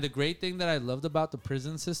 Yeah. And the great thing that I loved about the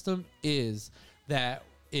prison system is that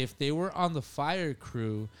if they were on the fire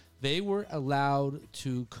crew, they were allowed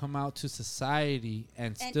to come out to society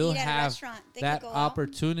and still eat at a have restaurant. They could that go out.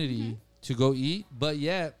 opportunity to go eat, but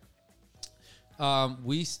yet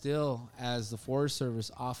we still, as the Forest Service,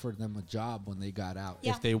 offered them a job when they got out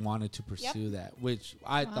Yeah. if they wanted to pursue that, which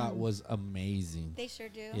I thought was amazing. They sure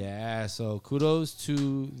do. Yeah, so kudos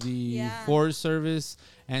to the Yeah. Forest Service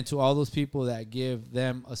and to all those people that give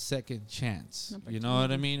them a second chance. You know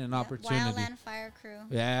what I mean? An opportunity. Wildland fire crew.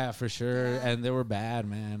 Yeah, for sure. Yeah. And they were bad,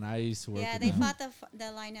 man. I used to work Yeah, with they them. fought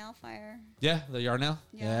the Lionel fire. Yeah, the Yarnell.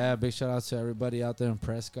 Yeah. Yeah, big shout out to everybody out there in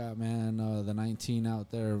Prescott, man. The 19 out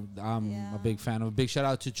there. I'm Yeah. a big fan of. Big shout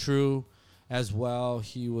out to True as well.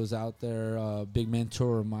 He was out there, big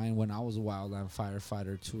mentor of mine when I was a wildland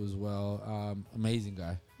firefighter too as well. Amazing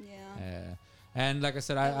guy. Yeah. Yeah. And like I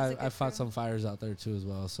said, That was a I good fought crew. some fires out there too as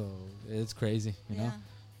well. So it's crazy, you know?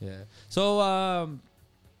 Yeah. Yeah. So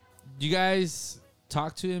you guys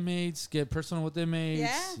talk to inmates, get personal with inmates?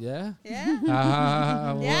 Yeah. Yeah?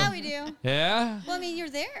 Yeah. Well, Yeah, we do. Yeah? Well, I mean, you're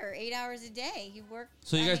there 8 hours a day. You work.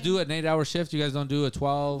 So you I guys mean- do an 8-hour shift? You guys don't do a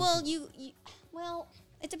 12? Well, well,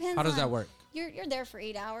 it depends. How does on- that work? You're there for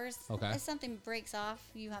 8 hours. Okay. If something breaks off,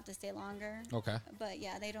 you have to stay longer. Okay. But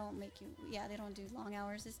yeah, they don't make you. Yeah, they don't do long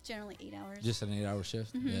hours. It's generally 8 hours. Just an 8-hour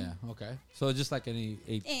shift? Yeah. Okay. So just like any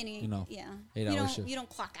eight, Any, you know, yeah. 8-hour you don't, shift. You don't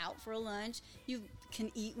clock out for a lunch. You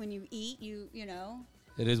can eat when you eat. You know.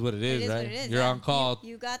 It is what it is, It is right? what it is. You're yeah. on call.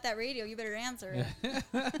 You got that radio. You better answer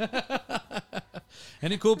it.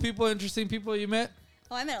 Any cool people, interesting people you met?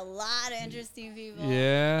 Oh, I met a lot of interesting people.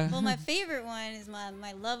 Yeah. Well, my favorite one is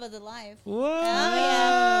my love of the life. What?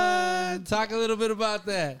 yeah. Talk a little bit about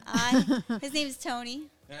that. His name is Tony.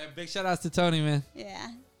 Big shout outs to Tony, man. Yeah.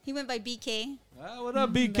 He went by BK. What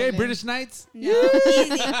up, BK? Dale. British Knights? No, easy.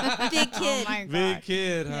 Big kid. Oh my Big god.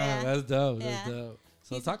 kid, huh? Yeah. That's dope. That's Yeah. dope.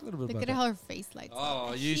 So talk a little bit Look about at that. how her face lights up.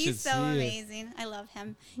 Oh, you should He's so see it. amazing. I love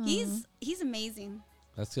him. He's amazing.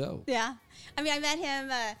 Let's go. Yeah. I mean, I met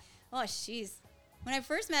him. Oh, jeez. When I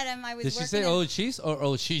first met him, I was Did she working say in- oh cheese or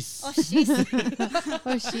oh cheese? Oh, jeez.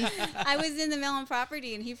 Oh, she. I was in the Mellon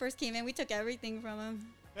property, and he first came in. We took everything from him.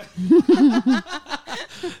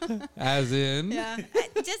 As in? Yeah.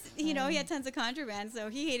 Just, he had tons of contraband, so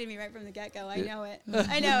he hated me right from the get-go. I know it.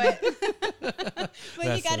 I know it. But you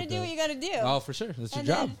That's got to so do what dope. you got to do. Oh, for sure. That's your And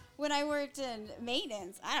job. then when I worked in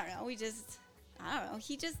maintenance, I don't know. He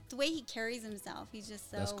just, the way he carries himself, he's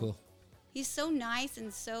just so. That's cool. He's so nice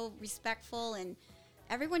and so respectful, and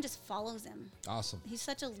everyone just follows him. Awesome. He's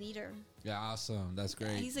such a leader. Yeah, awesome. That's Yeah,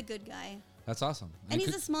 great. he's a good guy. That's awesome. And he's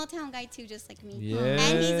could- a small town guy, too, just like me. Yeah.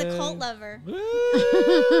 And he's a cult lover.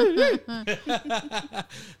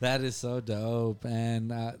 That is so dope.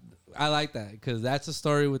 And I like that because that's a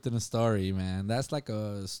story within a story, man. That's like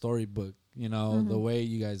a storybook, the way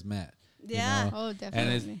you guys met. you Yeah. know? Oh, And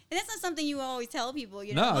definitely. And that's not something you always tell people,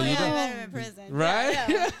 No, Oh, you yeah, don't. I met him in prison. Right?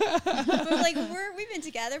 Yeah, yeah. But like we've been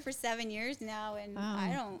together for 7 years now, and Wow.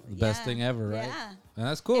 I don't. The best yeah, thing ever, right? Yeah. And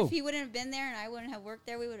that's cool. If he wouldn't have been there and I wouldn't have worked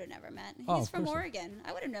there, we would have never met. Oh, He's of from course. Oregon.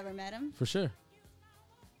 I would have never met him. For sure.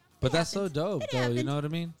 But that's so happens. dope, It though. You happens. know what I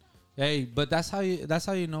mean? Hey, but that's how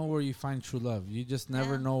you know where you find true love. You just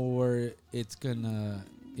never Yeah. know where it's gonna,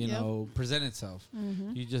 you Yep. know, present itself.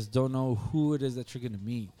 Mm-hmm. You just don't know who it is that you're gonna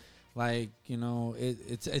meet. Like, you know,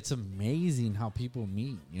 it's amazing how people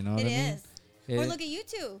meet. You know what It I mean? is. Or It- look at you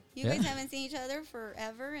two. You Yeah. guys haven't seen each other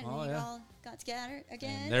forever, and Oh, you yeah. all got together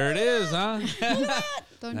again. and there it is, huh?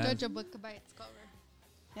 Don't Yeah. judge a book by its cover.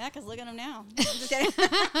 Yeah, because look at them now. I'm just kidding.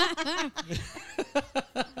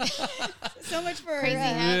 So much for Crazy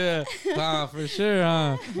Yeah, for sure,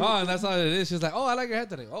 huh? Oh, and that's all it is. She's like, oh, I like your hat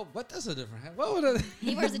today. Oh, but that's a different hat. What would it?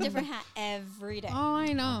 He wears a different hat every day. Oh,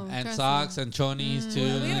 I know. And Trust socks me. and chonies too.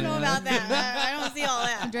 We don't know about that. I don't see all He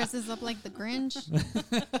that. dresses up like the Grinch.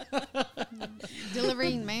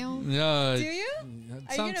 Delivering mail. Yeah. Do you?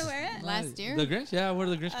 Are you gonna wear it? Last year? The Grinch? Yeah, I wore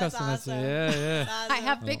the Grinch That's costume. awesome. Yeah. I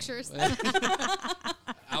have pictures.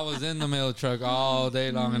 I was in the mail truck all day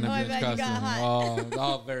long in the Oh, I Grinch bet you got costume.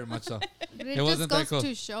 Oh, very much so. But It it wasn't just that goes cool.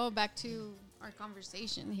 to show back to our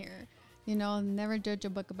conversation here. You know, never judge a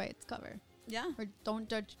book by its cover. Yeah. Or don't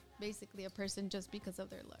judge basically a person just because of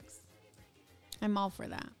their looks. I'm all for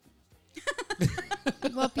that.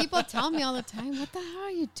 Well, people tell me all the time, what the hell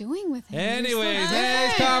are you doing with him? You're so Anyways, different."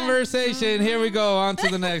 next conversation. Here we go. On to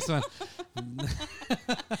the next one.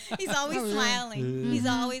 He's always smiling. He's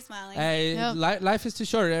always smiling. Hey, Yep. life is too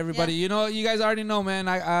short, everybody. Yeah. You know, you guys already know, man.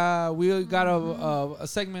 We got a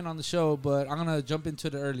segment on the show, but I'm gonna jump into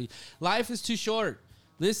it early. Life is too short.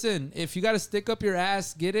 Listen, if you got to stick up your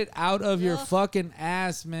ass, get it out of your Ugh. fucking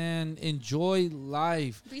ass, man. Enjoy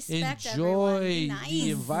life. Respect Enjoy everyone. Be the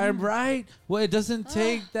nice. environment, right? Well, it doesn't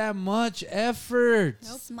take that much effort.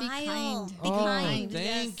 Nope. Smile. Be kind. Be Oh, kind.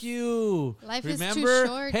 thank Yes. you. Life is too Remember?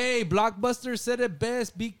 short. Hey, Blockbuster said it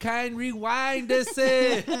best. Be kind, rewind this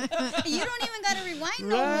it. You don't even got to rewind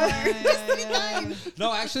no Right. more. Just be kind.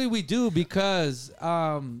 No, actually, we do because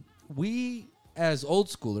we, as old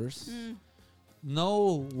schoolers,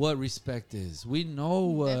 know what respect is. We know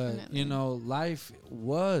what Definitely. life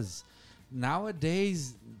was.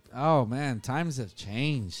 Nowadays, oh man, times have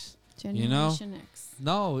changed. Generation X.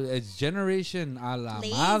 No, it's generation a la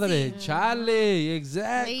Lazy. madre, Charlie.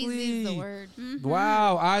 Exactly. Lazy is the word.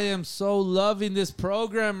 Wow, I am so loving this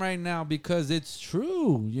program right now because it's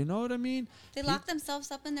true. You know what I mean? They lock themselves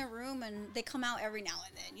up in their room and they come out every now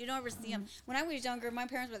and then. You don't ever see them. When I was younger, my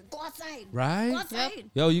parents were like, go outside. Right? Go outside.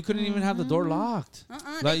 Yo, you couldn't even have the door locked.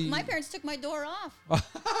 Like- My parents took my door off.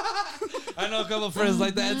 I know a couple of friends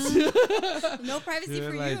like that too. No privacy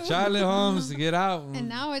They're for like, you. Charlie Holmes, get out. And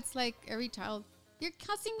now it's like every child, you're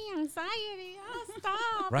causing me anxiety. Oh,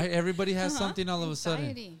 stop. Right? Everybody has something all of a sudden.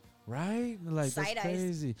 Anxiety. Right? Like, Side that's eyes.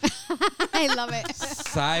 crazy. I love it.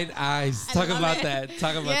 Side eyes. I Talk love about it. that.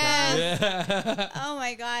 Talk about that. Yeah. Oh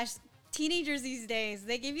my gosh. Teenagers these days,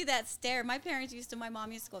 they give you that stare. My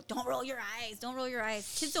mom used to go, don't roll your eyes. Don't roll your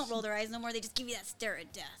eyes. Kids don't roll their eyes no more. They just give you that stare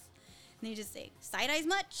at death. And they just say, side eyes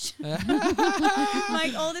much?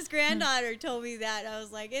 My oldest granddaughter told me that. I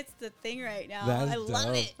was like, it's the thing right now. That's I love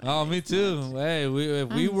dope. it. Oh, me too. Hey, if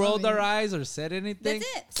we I'm rolled our loving it. eyes or said anything,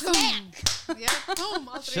 That's it. Smack. Yeah. Boom,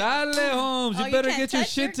 all three. Charlie Holmes, Oh, you you better can't get your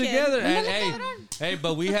touch your shit kid. together. And Ándale, hey, cabrón. hey,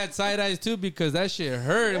 but we had side eyes too because that shit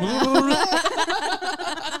hurt.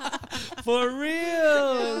 For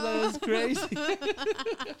real. That was crazy.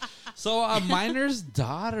 So a miner's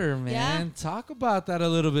daughter, man. Talk about that a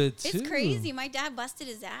little bit too. It's crazy. My dad busted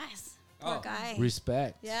his ass. Poor guy.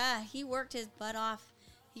 Respect. Yeah, he worked his butt off.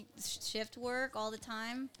 He shift work all the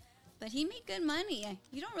time, but he made good money.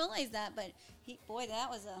 You don't realize that, but that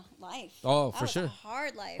was a life. Oh, That for was sure. A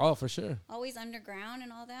hard life. Oh, for sure. Always underground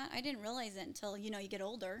and all that. I didn't realize it until you get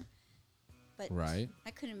older. But Right.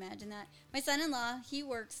 I couldn't imagine that. My son-in-law, he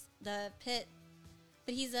works the pit,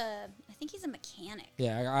 but I think he's a mechanic.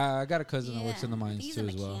 Yeah, I got a cousin that works in the Yeah, mines he's too a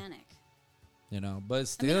as well. mechanic. But I mean,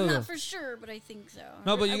 still. I'm not for sure, but I think so.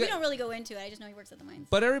 No, but you we got- don't really go into it. I just know he works at the mines.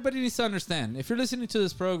 But everybody needs to understand. If you're listening to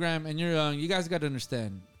this program and you're young, you guys got to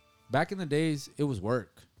understand. Back in the days, it was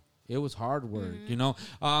work. It was hard work,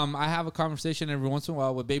 I have a conversation every once in a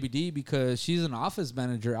while with Baby D because she's an office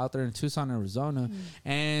manager out there in Tucson, Arizona,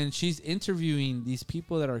 and she's interviewing these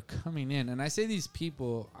people that are coming in. And I say these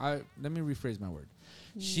people, let me rephrase my word.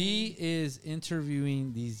 She is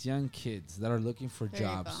interviewing these young kids that are looking for There you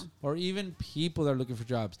jobs, go. or even people that are looking for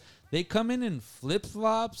jobs. They come in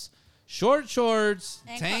flip-flops, short shorts,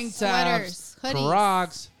 And tank sweaters, tops, hoodies.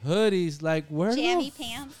 Crocs, hoodies. Like, Jammy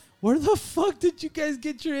pants. where the fuck did you guys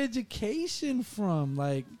get your education from?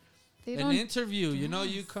 Like, They an don't interview,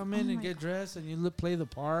 you come in Oh and my get dressed and you play the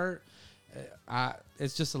part.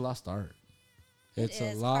 It's just a lost art. It's It a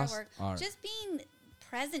is lost hard work. art. Just being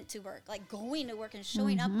present to work, like going to work and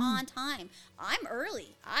showing up on time. I'm early.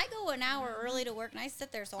 I go an hour early to work and I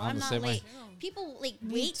sit there so I'm the not same way. late. People like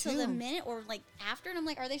wait till the minute or like after, and I'm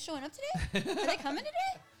like, are they showing up today? Are they coming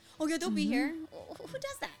today? Oh yeah, they'll be here. Who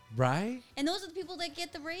does that? Right? And those are the people that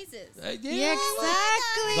get the raises. Yeah,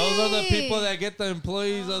 exactly. Those are the people that get the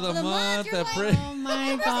employees of the month. You're that like, Oh my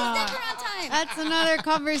Never god. on time. That's another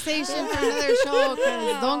conversation for another show.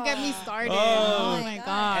 Cause don't get me started. Oh Oh, my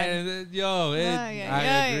god. And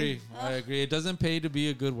I agree. It doesn't pay to be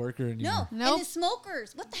a good worker anymore. No. Nope. And the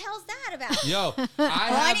smokers. What the hell's that about? Yo,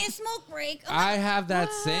 I need a smoke break. Oh, I have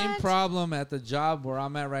that same problem at the job where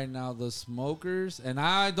I'm at right now, the smokers, and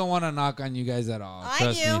I don't want to knock on you guys at all.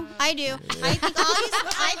 Trust me. I do. I think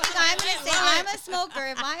I'm going to say I'm a smoker.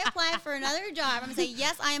 If I apply for another job, I'm going to say,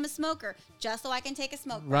 yes, I am a smoker, just so I can take a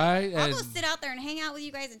smoke break. Right? I'll And- go sit out there and hang out with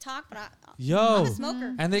you guys and talk, but Yo, I'm a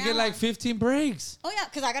smoker. and they get Now like on. 15 breaks. Oh, yeah,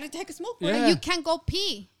 because I got to take a smoke break. Yeah. You can't go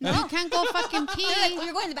pee. No. You can't go fucking They're like, pee. oh,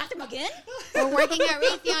 you're going to the bathroom again? We're working at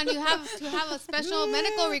Raytheon. You have to have a special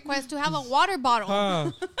medical request to have a water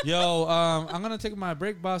bottle. Yo, I'm gonna take my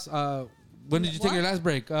break, boss. When did you take your last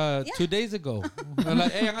break? 2 days ago. They're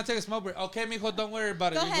like, hey, I'm gonna take a smoke break. Okay, mijo, don't worry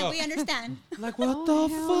about it. Go You ahead, we understand. Like, what Oh,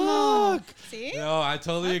 the hell fuck? See? Yo, I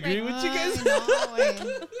totally agree with you guys. I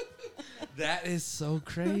know. That is so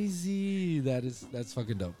crazy. That's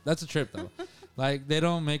fucking dope. That's a trip though. Like they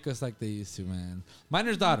don't make us like they used to, man.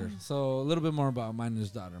 Miner's daughter. So a little bit more about Miner's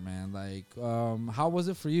daughter, man. Like, how was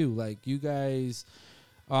it for you? Like you guys,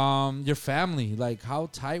 your family. Like how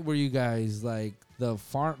tight were you guys? Like the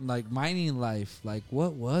farm, like mining life. Like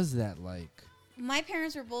what was that like? My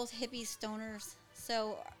parents were both hippie stoners,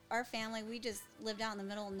 so our family, we just lived out in the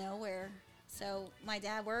middle of nowhere. So my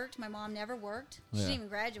dad worked, my mom never worked. She Yeah. didn't even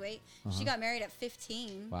graduate. She got married at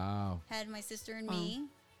 15. Wow. Had my sister and me.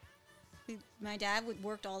 My dad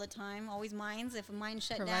worked all the time, always mines. If a mine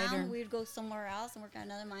shut Provider. down, we would go somewhere else and work at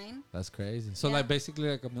another mine. That's crazy. So Yeah. like basically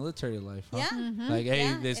like a military life, huh? Yeah. Like hey,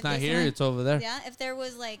 Yeah, it's if not they here, said- it's over there. Yeah, if there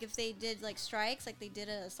was like, if they did like strikes, like they did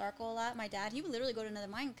at Sarco a lot, my dad, he would literally go to another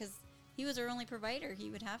mine because he was our only provider. He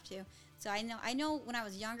would have to. So I know when I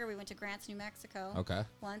was younger, we went to Grants, New Mexico Okay.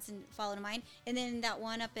 once and followed a mine. And then that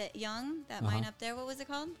one up at Young, that mine up there, what was it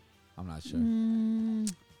called? I'm not sure.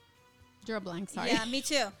 Draw a blank, sorry. Yeah, me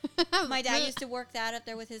too. My dad used to work that up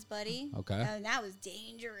there with his buddy. Okay. And that was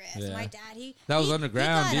dangerous. Yeah. My dad, That was he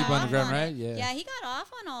underground, got deep off underground, on it. right? Yeah. Yeah, he got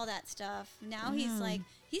off on all that stuff. Now he's like,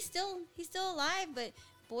 he's still alive, but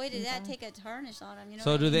boy, did that take a tarnish on him. You know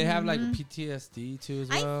So what I do they mean? have like PTSD too as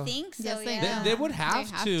well? I think so, Yes, they yeah. They would have,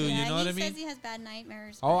 They have to, to. you Yeah, know what I he mean? says he has bad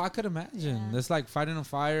nightmares. Oh, I could imagine. Yeah. It's like fighting on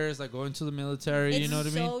fires, like going to the military, It's you know what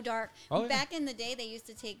I mean? so dark. Oh, yeah. Back in the day, they used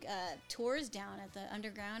to take tours down at the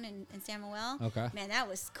underground in San Manuel. Okay. Man, that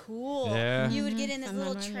was cool. Yeah. You would get in this San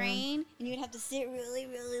little Manuel. train, and you'd have to sit really,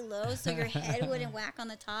 really low so your head wouldn't whack on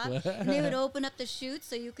the top. And they would open up the chutes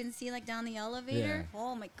so you can see like down the elevator. Yeah.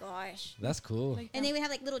 Oh my gosh. That's cool. And they would have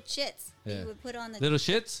like little chits that Yeah. you would put on the Little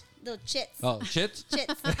shits? little chits. Oh, shits?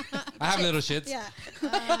 Chits. I have little shits. Yeah.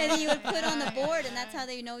 And then you would put on the board, and that's how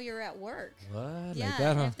they know you're at work. What? Yeah, Like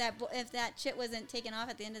that, huh? if that chit wasn't taken off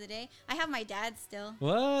at the end of the day, I have my dad still.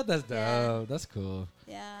 What? That's dope. Yeah. That's cool.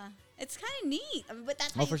 Yeah, it's kind of neat. I mean, but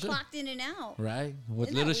that's how Oh, you for sure. clocked in and out. Right? With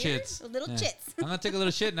Isn't that little weird? shits. With little Yeah. chits. I'm going to take a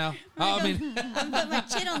little shit now. Oh, I mean, I'm putting my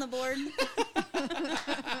chit on the board.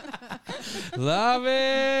 love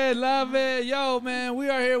it. Love it. Yo, man, we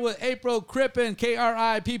are here with April Krippen,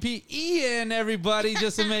 Krippen, everybody,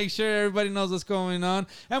 just to make sure everybody knows what's going on.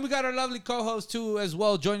 And we got our lovely co-host, too, as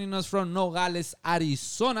well, joining us from Nogales,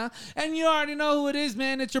 Arizona. And you already know who it is,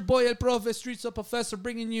 man. It's your boy, El Profe, Streetz Professor,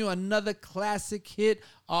 bringing you another classic hit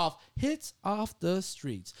off Hitz off the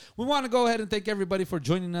Streets. We want to go ahead and thank everybody for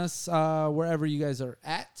joining us wherever you guys are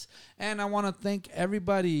at. And I want to thank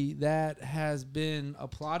everybody that has been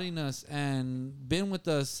applauding us and been with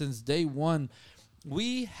us since day one.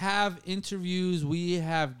 We have interviews, we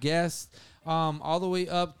have guests all the way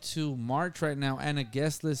up to March right now, and a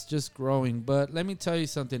guest list just growing. But let me tell you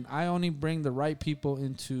something. I only bring the right people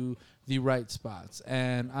into the right spots.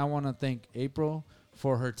 And I want to thank April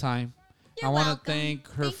for her time. You're I want welcome. to thank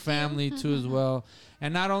her Thank you. family too as well.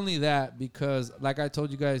 And not only that, because like I told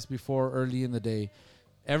you guys before early in the day,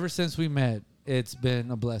 ever since we met, it's been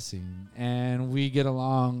a blessing. And we get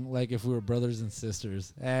along like if we were brothers and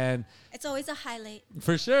sisters. And It's always a highlight.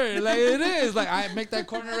 for sure, like it is. Like I make that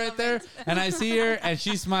corner right there and I see her and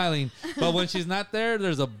she's smiling. But when she's not there,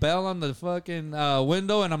 there's a bell on the fucking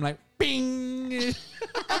window and I'm like, bing.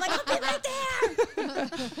 I'm like, I'll be right there.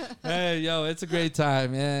 Hey, yo, it's a great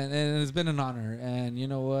time, and it's been an honor. And you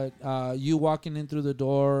know what? You walking in through the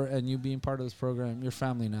door and you being part of this program, you're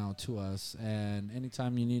family now to us. And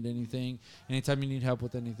anytime you need anything, anytime you need help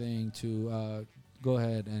with anything, to go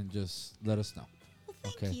ahead and just let us know.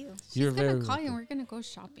 Well, thank you. You're She's very gonna call you and welcome. we're gonna go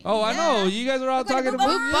shopping. Oh, I know. You guys are all We're gonna talking go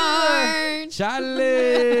about barn.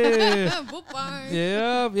 Chale. Boot barn.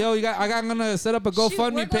 Yeah, yo, I'm gonna set up a Shoot, we're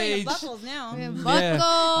GoFundMe going page. to Buckles now. Yeah, Yeah, buckle.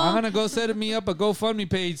 I'm gonna go set me up a GoFundMe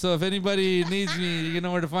page. So if anybody needs me, you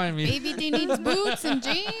know where to find me. Baby D needs boots and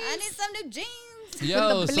jeans. I need some new jeans.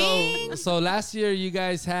 Yo, With the bling. so last year you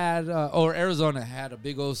guys had, or Arizona had a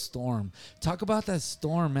big old storm. Talk about that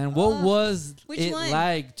storm, man. What was which it one?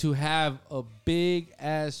 like to have a big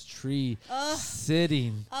ass tree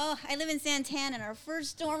sitting? Oh, I live in Santana, and our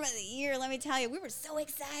first storm of the year, let me tell you, we were so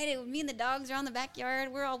excited. Me and the dogs are on the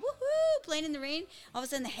backyard. We're all woohoo, playing in the rain. All of a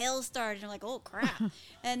sudden, the hail started. And we're like, oh, crap.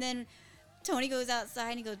 And then Tony goes outside,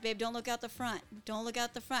 and he goes, babe, don't look out the front. Don't look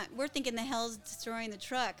out the front. We're thinking the hell's destroying the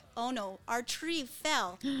truck. Oh, no. Our tree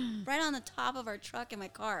fell right on the top of our truck in my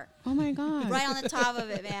car. Oh my god. Right on the top of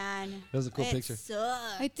it, man. That was a cool picture. It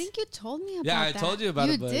sucked. I think you told me about Yeah, that. I told you about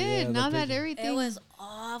you it, but did. yeah, the now that picture. everything. It was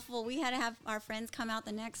awful. We had to have our friends come out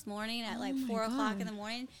the next morning at like my 4 o'clock God. in the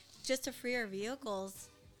morning just to free our vehicles.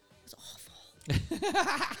 It was awful.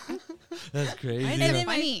 That's crazy. Why is And it then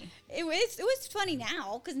funny? It was funny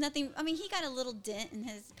now because nothing. I mean, he got a little dent in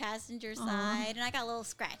his passenger side, and I got little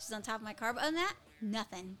scratches on top of my car. But other than that,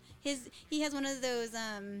 nothing. He has one of those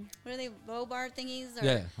what are they, row bar thingies? Or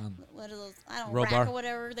Yeah, what are those? I don't know, row rack bar. or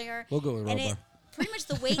whatever they are. We'll go with row and bar. it pretty much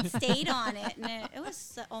the weight stayed on it, and it was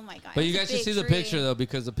so, oh my god. But it's you a guys should big see the tree. picture though,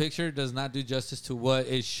 because the picture does not do justice to what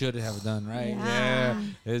it should have done, right? Yeah.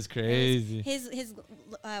 It's crazy. His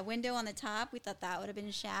window on the top, we thought that would have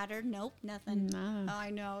been shattered. Nope, nothing. No. Oh, I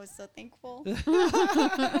know. I was so thankful. We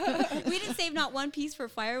didn't save not one piece for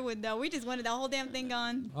firewood, though. We just wanted the whole damn thing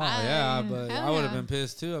gone. Oh yeah, Fine. but Hell I would have yeah. been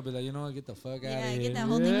pissed too. I'd be like, you know what, get the fuck out of Yeah, here. get that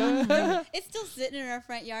whole thing gone. It's still sitting in our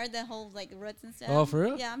front yard, the whole, like, roots and stuff. Oh, for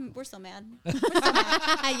real? Yeah, we're so mad. We're so mad.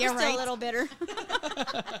 You're We're still right. a little bitter.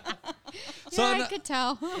 So yeah, no- I could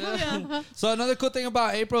tell. So another cool thing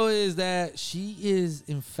about April is that she is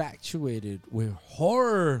infatuated with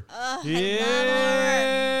horror.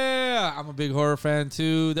 Yeah, I'm a big horror fan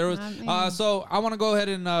too. There was so I want to go ahead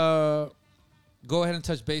and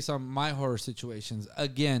touch base on my horror situations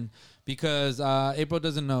again because April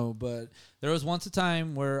doesn't know, but there was once a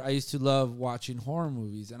time where I used to love watching horror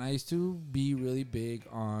movies, and I used to be really big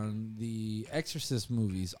on the Exorcist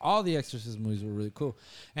movies. All the Exorcist movies were really cool,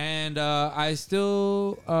 and I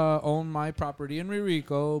still own my property in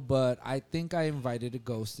Rico, but I think I invited a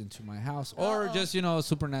ghost into my house, or just a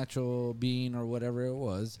supernatural being or whatever it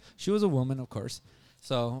was. She was a woman, of course,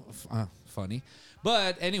 so funny.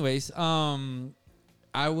 But anyways,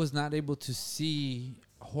 I was not able to see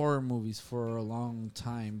horror movies for a long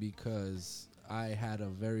time because I had a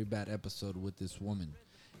very bad episode with this woman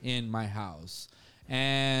in my house.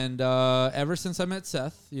 And ever since I met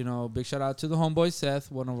Seth, big shout out to the homeboy Seth,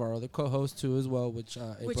 one of our other co-hosts too as well, which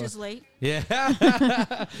is late.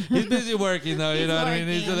 Yeah. He's busy working though, you know what I mean?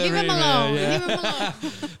 He's Leave him alone. Leave him alone.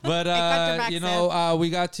 But got your back, we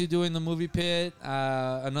got to doing the Movie Pit,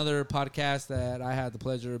 another podcast that I had the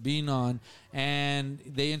pleasure of being on, and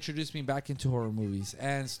they introduced me back into horror movies.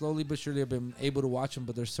 And slowly but surely I've been able to watch them,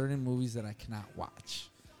 but there's certain movies that I cannot watch.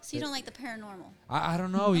 So you don't like the paranormal? I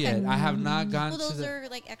don't know yet. I have not gone Well, to those the... are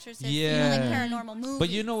like Exorcist. Yeah. You don't like paranormal movies. But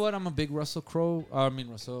you know what? I'm a big Russell Crowe.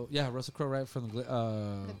 Russell Crowe, right from the...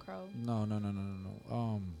 The Crow. No.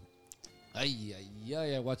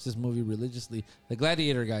 I watch this movie religiously. The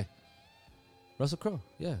Gladiator guy. Russell Crowe.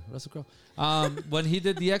 Yeah, Russell Crowe. When he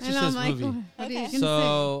did the Exorcist movie. What are you Okay. gonna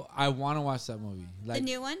So I want to watch that movie. Like, the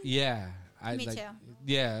new one? Yeah. Me too.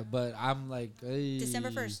 Yeah, but I'm like... December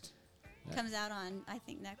 "Hey." 1st. Comes out on, I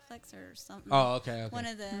think, Netflix or something. Oh, okay. One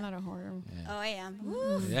of the... say? I'm not a horror. Oh, I am.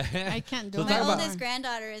 Woo. Yeah. I can't do So it. My talk about- oldest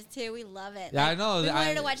granddaughter is too. We love it. Yeah, I know. We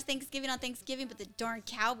wanted to watch Thanksgiving on Thanksgiving, but the darn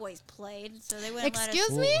Cowboys played, so they wouldn't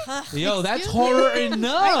Excuse let me? us. Yo, that's horror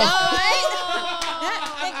enough.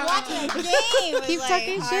 Like watching a game. was Keep like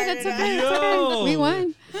talking shit. It's hard okay. It's Yo. okay. We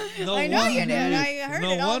won. No I know you wonder- did. I heard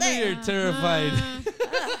no it all wonder day. you're terrified.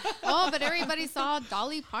 Oh, but everybody saw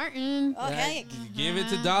Dolly Parton. Oh, hey. Give it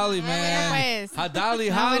to Dolly, man. pues. Ha, Dolly,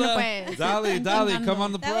 Ah, bueno, holla. pues. Dolly, come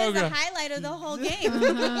on the That was the program. highlight of the whole game.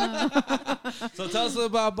 So tell us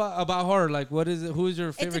about horror. Like, what is it? Who is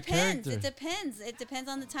your favorite character? It depends. It depends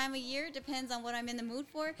on the time of year. It depends on what I'm in the mood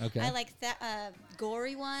for. Okay. I like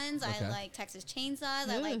gory ones. Okay. I like Texas Chainsaws.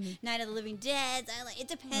 I like Night of the Living Dead. It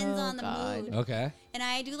depends Oh, on the God. mood. Okay. And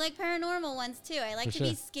I do like paranormal ones too. I like For to sure.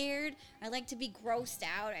 be scared. I like to be grossed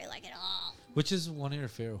out. I like it all. Which is one of your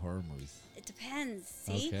favorite horror movies? It depends.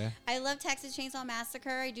 See, Okay. I love Texas Chainsaw Massacre.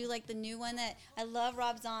 I do like the new one that I love.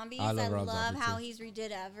 Rob Zombies. I love Rob Zombie, how too. he's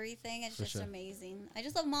redid everything. It's For just sure. amazing. I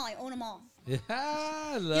just love them all. I own them all. Yeah,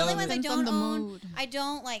 I The only love ones it. I Depends on don't the own, mood. I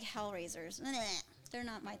don't like Hellraisers. They're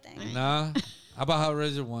not my thing. Nah. How about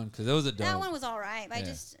Hellraiser 1? Because it was a dope. That one was all right. But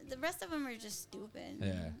Yeah. the rest of them are just stupid.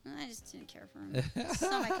 Yeah. I just didn't care for them. It's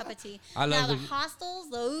not my cup of tea. I love now, the- the Hostels,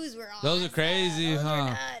 those were awesome. Those are crazy, Those were huh?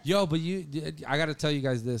 nuts. Yo, but I gotta tell you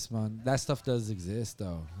guys this, man. That stuff does exist,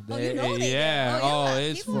 though. Oh, you know they do. yeah. Oh,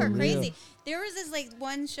 it's people for are real. crazy. There was this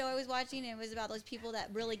one show I was watching, and it was about those people that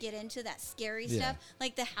really get into that scary Yeah. stuff,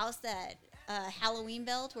 like the house that Halloween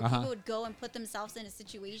built, where Uh-huh. people would go and put themselves in a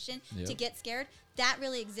situation Yep. to get scared. That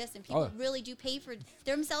really exists, and people Oh. really do pay for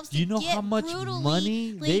themselves to You know get how much brutally,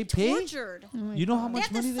 money they pay? tortured. You know how They much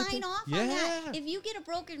have money to they sign pay? off on that. If you get a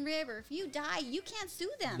broken rib or if you die, you can't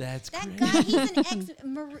sue them. That's that crazy. guy. He's an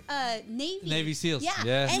ex Navy SEALs. Yeah,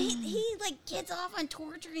 Yeah. and he gets off on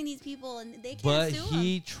torturing these people, and they can't But sue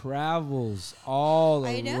he him. travels all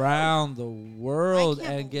I know. around the world I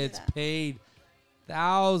can't and believe gets that. paid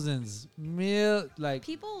thousands, like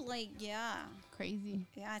People Crazy.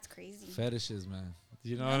 yeah, it's crazy. fetishes, man.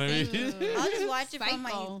 You know what I mean? I'll just watch it from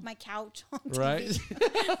Psycho. my couch on TV. Right?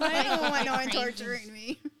 I don't want no one Crazy. torturing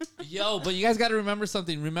me. Yo, but you guys got to remember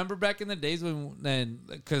something. Remember back in the days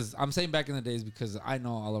because I'm saying back in the days because I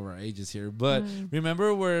know all of our ages here. But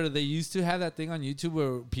remember where they used to have that thing on YouTube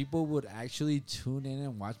where people would actually tune in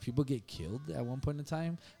and watch people get killed at one point in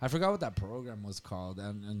time? I forgot what that program was called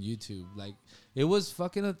on YouTube. Like, it was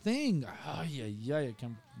fucking a thing. Oh, yeah. I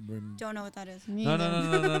can't remember. Don't know what that is.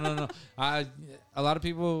 No. A lot of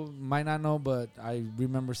people might not know, but I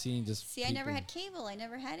remember seeing just. See, I never people- had cable. I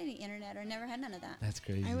never had any internet. I never had none of that. That's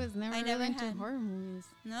crazy. I was never, I never really into had. horror movies.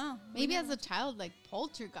 No. Maybe we as a child, like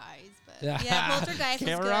Poltergeist, but Yeah, Poltergeist was good.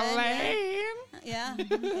 Caroline. Yeah.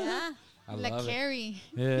 Yeah. I like love it. Carrie.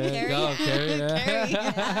 Yeah, Carrie. go, Carrie. Carrie.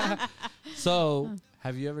 Yeah. So,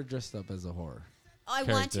 have you ever dressed up as a horror? I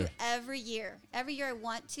want to Character. every year. Every year I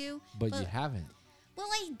want to. But you haven't. Well,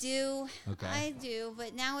 I do. Okay. I do.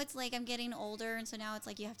 But now it's like I'm getting older, and so now it's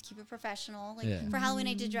like you have to keep it professional. Like Yeah. for Halloween,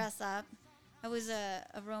 I did dress up. I was a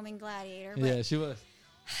Roman gladiator. But Yeah, she was.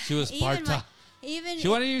 She was even Sparta. even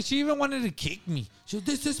She even wanted to kick me. She was,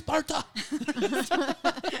 this is Sparta.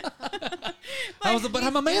 I was like, but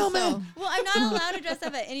I'm a mailman. well, I'm not allowed to dress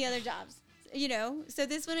up at any other jobs. You know, so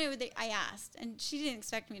this one I asked, and she didn't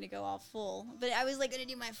expect me to go all full, but I was like gonna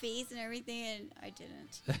do my face and everything, and I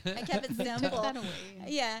didn't. I kept it simple. Took that away.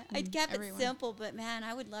 Yeah, I kept Everyone. it simple, but man,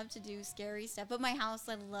 I would love to do scary stuff. But my house,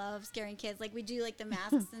 I love scaring kids. Like we do like the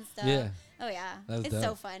masks and stuff. Yeah. Oh yeah, That's it's dope.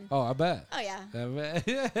 so fun. Oh, I bet. Oh yeah. I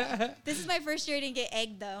bet. This is my first year I didn't get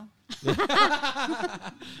egged though. No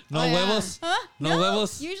Oh, yeah. huevos. Huh? No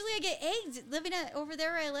huevos? Usually I get eggs living over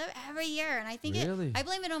there where I live every year, and I think Really? I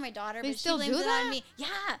blame it on my daughter, They but she still blames do it that? on me. Yeah,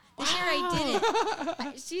 this year I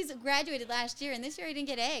didn't. She's graduated last year, and this year I didn't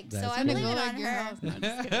get eggs, so That's I I'm blame gonna it go on at your her. house. No,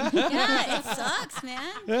 just kidding. Yeah, it sucks,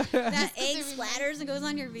 man. That egg splatters and goes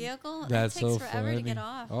on your vehicle. That's it takes so forever funny. to get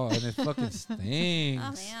off. Oh, and it fucking stinks.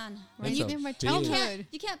 Oh man. When That's you a get my bitch. childhood.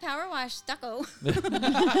 You can't power wash stucco. Why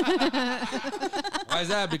is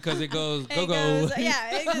that? Because it goes It go go. goes-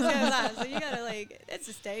 yeah, it just goes on. So you gotta it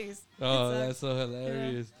just stays. Oh, It sucks. that's so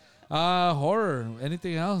hilarious. Horror.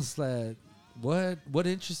 Anything else that what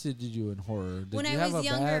interested you in horror? Did When you I have was a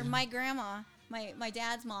younger, bad- my grandma, my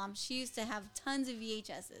dad's mom, she used to have tons of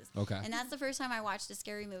VHSs. Okay. And that's the first time I watched a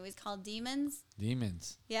scary movie. It's called Demons.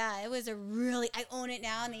 Demons. Yeah, it was I own it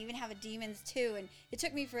now, and they even have a Demons 2. And it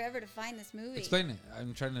took me forever to find this movie. Explain it.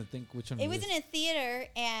 I'm trying to think which one It was is. in a theater,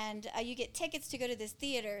 and you get tickets to go to this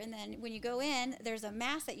theater. And then when you go in, there's a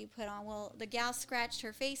mask that you put on. Well, the gal scratched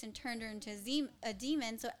her face and turned her into a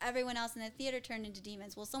demon, so everyone else in the theater turned into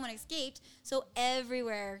demons. Well, someone escaped, so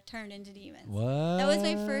everywhere turned into demons. What? That was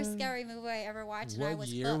my first scary movie I ever watched, and I What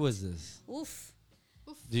was year hooked. was this? Oof.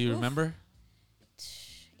 Do you Oof. remember?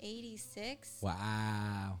 86.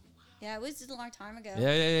 Wow. Yeah, it was just a long time ago.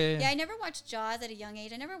 Yeah. I never watched Jaws at a young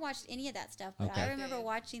age. I never watched any of that stuff, but Okay. I remember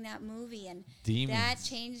watching that movie, and Demons. that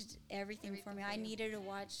changed everything for me. I needed to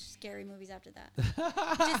watch scary movies after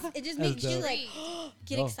that. It just makes you like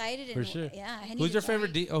get Oh, excited. And for sure. Yeah. I Who's needed your that.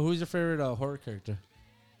 favorite? Who's your favorite horror character?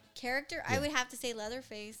 Character? I would have to say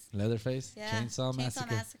Leatherface. Leatherface. Yeah. Chainsaw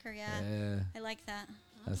Massacre. Yeah. Yeah, I like that.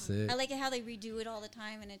 that's it. I like it how they redo it all the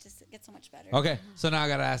time, and it just gets so much better. Okay, so now I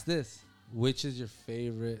gotta ask this: which is your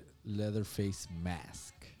favorite Leatherface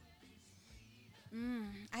mask?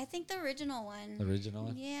 I think the original one. The original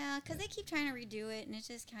one? Yeah, because they keep trying to redo it, and it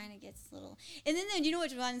just kind of gets little. And then you know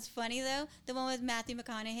which one's funny though? The one with Matthew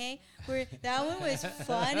McConaughey, where that one was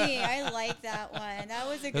funny. I like that one. That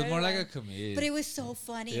was a It good. was more one. like a comedian. But it was so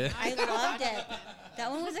funny. Yeah. I loved it.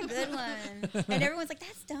 That one was a good one. And everyone's like,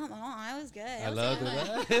 "That's dumb." Oh, that was good. I That was love a good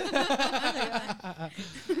one. it. That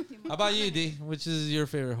was a good one. How about you, D? Which is your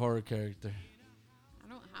favorite horror character? I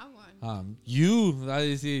don't have one. You.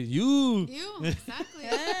 I see you. You, exactly.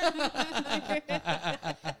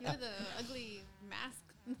 You're the ugly mask,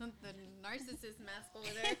 the narcissist mask over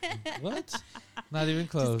there. What? Not even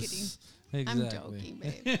close. kidding. Exactly. I'm joking,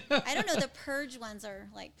 babe. I don't know. The Purge ones are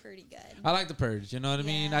like pretty good. I like the Purge. You know what I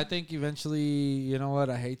mean? Yeah. I think eventually, you know what?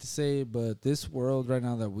 I hate to say it, but this world right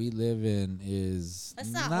now that we live in is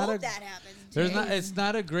Let's not a, hope that happens. There's Jay. not. It's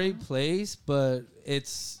not a great place, but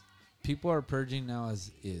it's people are purging now as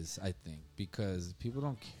is. I think because people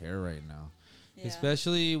don't care right now, Yeah.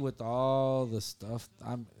 especially with all the stuff.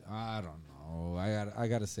 I don't know. I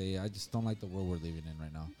gotta say, I just don't like the world we're living in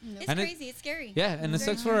right now. It's And crazy. It's scary. Yeah, and it Very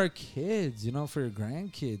sucks for our kids, you know, for your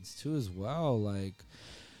grandkids too as well. Like,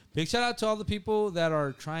 big shout out to all the people that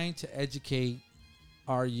are trying to educate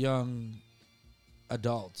our young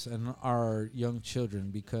adults and our young children,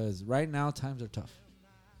 because right now times are tough,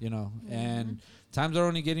 you know, and times are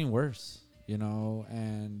only getting worse, you know,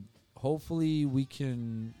 and hopefully we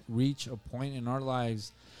can reach a point in our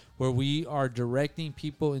lives where we are directing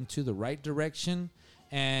people into the right direction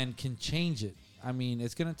and can change it. I mean,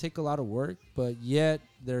 it's going to take a lot of work, but yet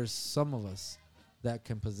there's some of us that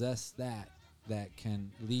can possess that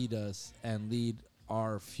can lead us and lead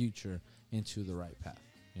our future into the right path,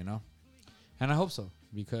 you know? And I hope so,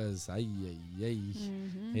 because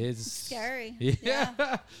it's Scary.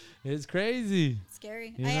 Yeah. It's crazy.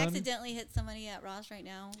 Scary. You know I what I mean? accidentally hit somebody at Ross right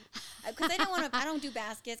now because I don't want to. I don't do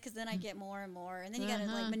baskets because then I get more and more, and then you gotta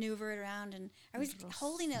like maneuver it around. And I was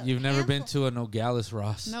holding a. You've never been handful- to a Nogales,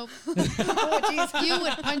 Ross. Nope. Oh jeez. You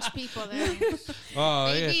would punch people there.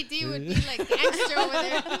 Oh, Baby D would be like gangster over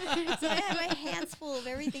there. So I had my hands full of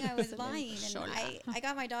everything I was buying, and I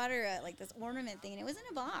got my daughter like this ornament thing, and it was in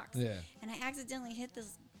a box. Yeah. And I accidentally hit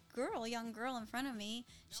this young girl in front of me.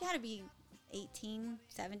 She had to be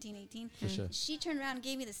 17, 18. For sure. She turned around and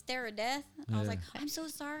gave me the stare of death. I was Yeah. like, I'm so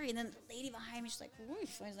sorry. And then the lady behind me, she's like,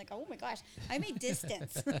 woof. I was like, oh my gosh, I made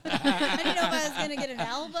distance. I didn't know if I was going to get an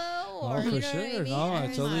elbow or, Oh, for you know sure. what I mean? No, I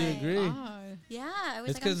was totally like, agree. Yeah, I was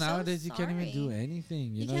It's like, because I'm nowadays so you can't even do sorry.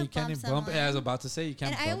 anything. You You know, you can't can't bump even bump. someone. I was about to say you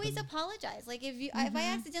can't And bump. I always them. apologize. Like if I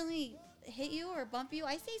accidentally hit you or bump you,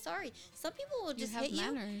 I say sorry. Some people will just have hit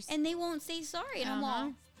manners. you and they won't say sorry, and I'm Uh-huh.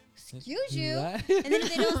 all, excuse you. Right? And then if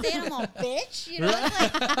they don't say it, I'm all, bitch. You know, it's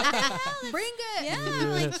like, what the hell? That's- Bring it. Yeah, I'm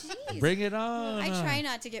like, jeez. Bring it on. I try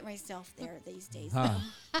not to get myself there these days. Huh.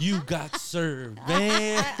 You got served,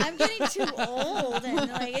 man. I'm getting too old,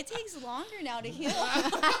 and like it takes longer now to heal.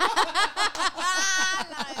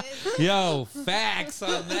 Yo, facts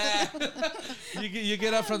on that. you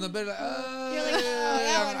get up from the bed like, You're like, oh,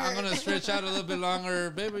 that one I'm hurt." gonna stretch out a little bit longer.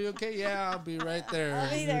 Babe, are you okay? Yeah, I'll be right there. I'll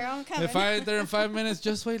be there. I'm coming. If I ain't there in 5 minutes,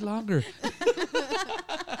 just wait longer.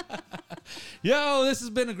 Yo, this has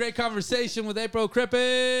been a great conversation with April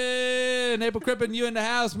Krippen. April Krippen, you in the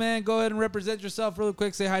house, man. Go ahead and represent yourself real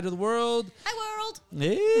quick. Say hi to the world. Hi, world.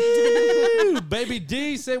 Hey, Baby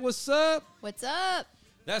D, say what's up. What's up?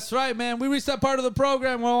 That's right, man. We reached that part of the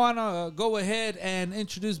program where I want to go ahead and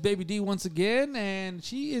introduce Baby D once again, and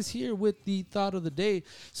she is here with the thought of the day.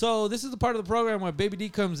 So this is the part of the program where Baby D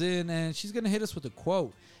comes in, and she's going to hit us with a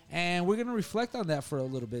quote, and we're going to reflect on that for a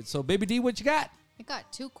little bit. So, Baby D, what you got? I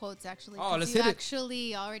got two quotes actually. Oh, 'cause let's you hit it.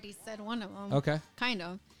 actually already said one of them. Okay. Kind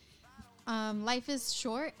of. Life is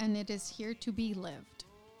short and it is here to be lived.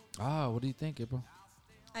 Ah, what do you think, April?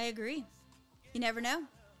 I agree. You never know.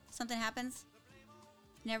 Something happens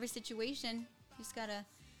in every situation. You just gotta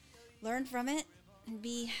learn from it and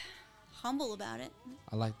be humble about it.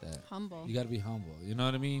 I like that. Humble. You got to be humble. You know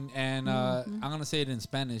what I mean? And I'm going to say it in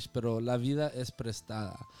Spanish, pero la vida es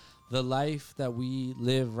prestada. The life that we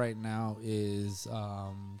live right now is,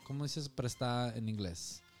 ¿cómo dices prestada en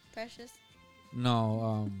inglés? Precious.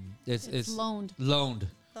 No, it's Loaned. Loaned.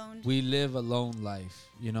 Phoned. we live a lone life,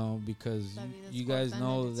 you know, because La vida es you guys corta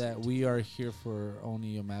know and it's that your we are here for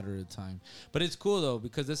only a matter of time. But it's cool though,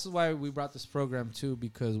 because this is why we brought this program too,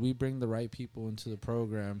 because we bring the right people into the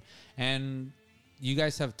program, and you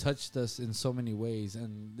guys have touched us in so many ways,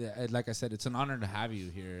 and like I said, it's an honor to have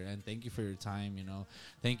you here, and thank you for your time. You know,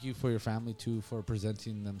 thank you for your family too for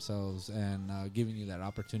presenting themselves and giving you that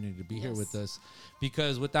opportunity to be here with us,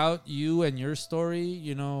 because without you and your story,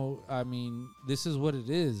 you know, I mean, this is what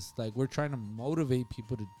it is. Like, we're trying to motivate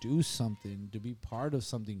people to do something, to be part of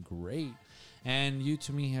something great, and you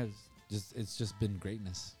to me it's just been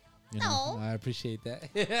greatness. You know, I appreciate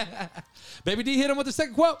that. Baby D, hit him with the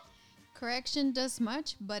second quote. Correction does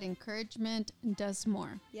much, but encouragement does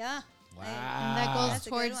more. Yeah. Wow. And that goes That's a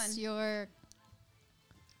good towards one. your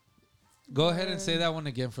Go ahead and say that one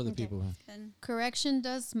again for the people. And correction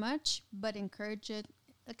does much, but encouragement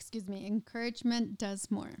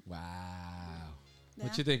does more. Wow. Yeah.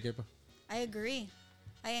 What you think, April? I agree.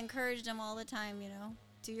 I encourage them all the time, you know.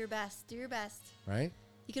 Do your best. Do your best. Right?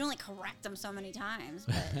 You can only correct them so many times,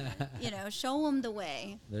 but, you know, show them the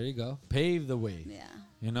way. There you go. Pave the way. Yeah.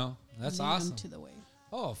 You know? That's Lead 'em awesome. to the way.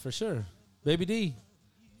 Oh, for sure. Baby D,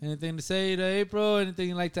 anything to say to April? Anything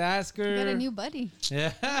you'd like to ask her? You got a new buddy.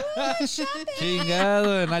 Yeah.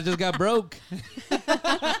 Chingado, and I just got broke.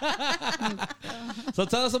 So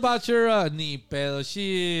tell us about your ni pedo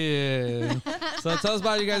shit. So tell us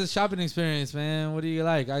about your guys' shopping experience, man. What do you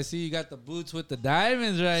like? I see you got the boots with the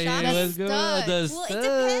diamonds right Shop here. the What's good? studs. The Well, it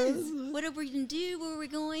studs. depends. What are we going to do? Where are we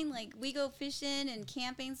going? Like, we go fishing and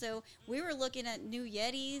camping, so we were looking at new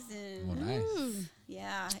Yetis and... Oh, nice.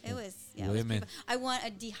 Yeah, it was. Yeah, it was Women. pretty- I want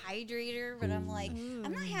a dehydrator, but I'm like,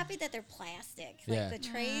 I'm not happy that they're plastic. Like Yeah. the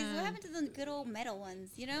trays. What happened to the good old metal ones?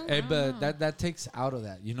 You know? Hey, but that takes out of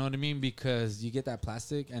that. You know what I mean? Because you get that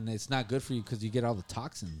plastic, and it's not good for you because you get all the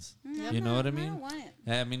toxins. Mm, You know what I I mean? don't want it.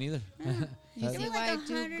 Yeah, me neither. You It see was why like I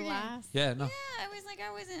do 100 and- glass? Yeah, no. Yeah, I was like,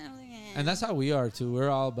 I was like, eh. And that's how we are too. We're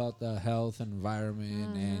all about the health and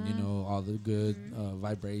environment, and you know, all the good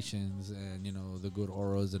vibrations, and you know, the good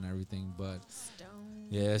auras and everything. But Stone.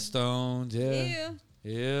 yeah, stones, yeah, Ew.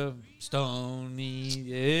 yeah, stony,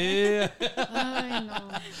 yeah. I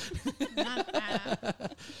know. Not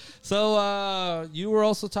that. So you were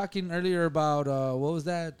also talking earlier about what was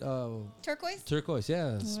that? Turquoise? Turquoise.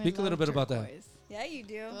 Yeah, Oh, I speak a little love bit about that. turquoise. Yeah, you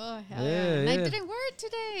do. Oh, hell Yeah, yeah. And yeah. I didn't wear it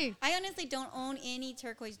today. I honestly don't own any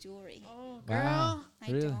turquoise jewelry. Oh, Wow. girl.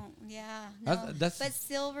 I Really? don't. Yeah. No. That's But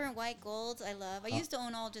silver and white gold, I love. I used to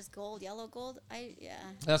own all just gold, yellow gold.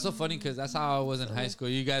 That's so funny because that's how I was in high school.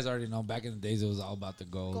 You guys already know. Back in the days, it was all about the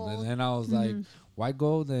gold, Gold. and then I was like, white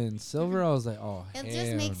gold and silver. I was like, oh, It hell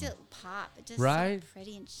just makes no. it pop. It just Right? so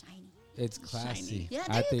pretty and shiny. It's classy. Yeah,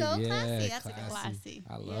 I there you think, go. yeah, Classy. That's a good one. Classy.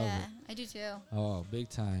 I love Yeah, it. I do too. Oh, big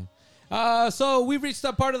time. So we've reached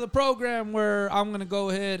that part of the program where I'm going to go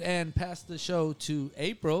ahead and pass the show to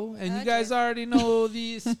April. And you Okay. guys already know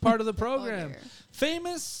this part of the program. dear.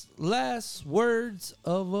 Famous last words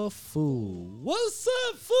of a fool. What's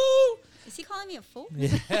up, fool? Is he calling me a fool?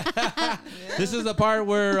 This is the part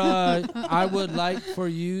where I would like for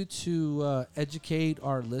you to educate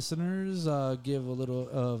our listeners, give a little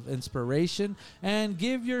of inspiration, and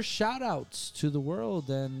give your shout outs to the world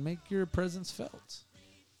and make your presence felt.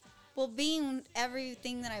 Well, being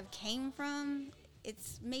everything that I've came from,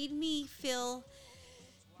 it's made me feel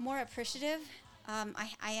more appreciative.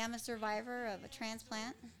 I am a survivor of a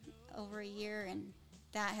transplant over a year, and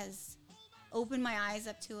that has opened my eyes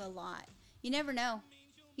up to a lot. You never know.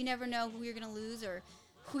 You never know who you're going to lose or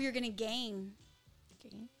who you're going to gain.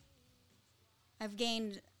 I've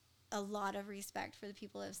gained a lot of respect for the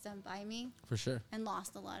people that have stood by me For sure. and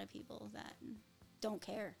lost a lot of people that don't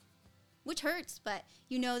care. Which hurts, but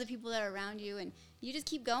you know the people that are around you, and you just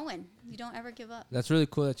keep going. You don't ever give up. That's really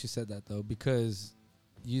cool that you said that, though, because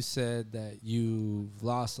you said that you've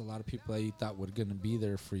lost a lot of people that you thought were going to be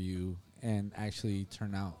there for you and actually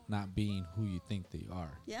turn out not being who you think they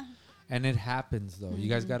are. Yeah. And it happens, though. You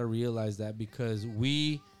guys got to realize that, because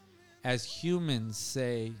we, as humans,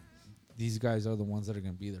 say, these guys are the ones that are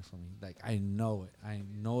going to be there for me. Like, I know it. I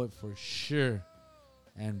know it for sure.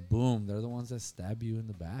 And boom, they're the ones that stab you in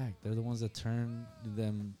the back. They're the ones that turn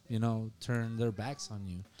their backs on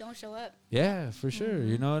you. Don't show up. Yeah, for sure.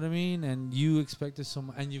 You know what I mean? And you expected so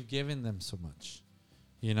much, and you've given them so much,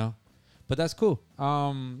 you know? But that's cool.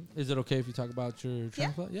 Is it okay if you talk about your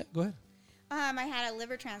transplant? Yeah, go ahead. I had a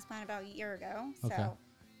liver transplant about a year ago, so Okay.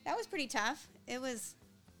 that was pretty tough. It was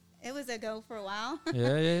a go for a while.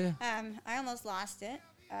 Yeah. I almost lost it,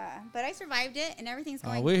 but I survived it, and everything's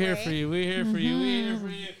going We're great. here for you. We're here for you. We're here for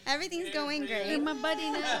you. Everything's going You're great. my buddy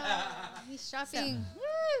now. He's shopping.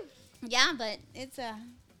 Yeah, but it's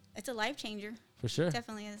it's a life changer. For sure.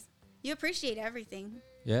 Definitely is. You appreciate everything.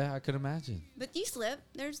 Yeah, I could imagine. But you slip.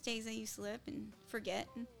 There's days that you slip and forget.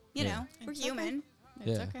 And, you Yeah. know, we're It's human.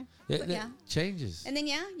 It's yeah. okay. Yeah, But that yeah. changes. And then,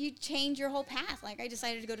 you change your whole path. Like, I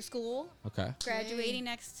decided to go to school, Okay. graduating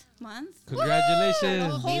next month.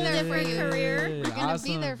 Congratulations. Whole Be there for your career. Yay. We're gonna be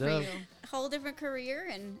Awesome, there for dope. you. Whole different career,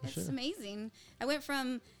 and it's sure. amazing. I went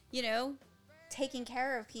from, taking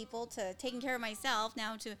care of people to taking care of myself,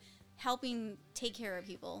 now to helping take care of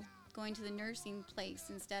people, going to the nursing place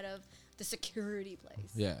instead of the security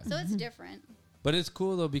place. Yeah. So it's different. But it's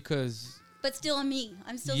cool though because But still me.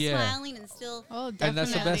 I'm still Yeah. smiling and still. Oh, definitely. and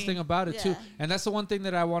that's the best thing about it too. Yeah. And that's the one thing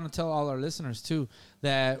that I want to tell all our listeners too,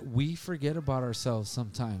 that we forget about ourselves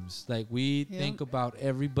sometimes. Like we Yeah. think about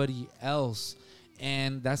everybody else,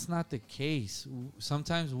 and that's not the case.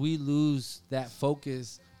 Sometimes we lose that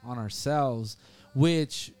focus on ourselves,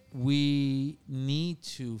 which we need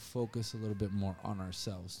to focus a little bit more on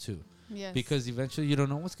ourselves too. Yes. Because eventually you don't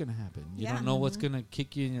know what's going to happen. You Yeah. don't know what's going to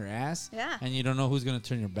kick you in your ass. Yeah. And you don't know who's going to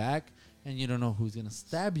turn your back. And you don't know who's going to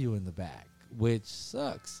stab you in the back, which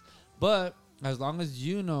sucks. But as long as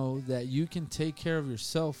you know that you can take care of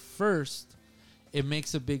yourself first, it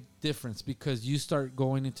makes a big difference because you start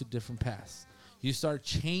going into different paths. You start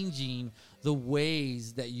changing the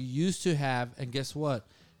ways that you used to have. And guess what?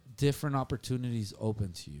 Different opportunities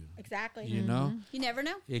open to you. Exactly. You know? You never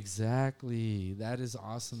know. Exactly. That is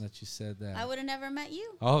awesome that you said that. I would have never met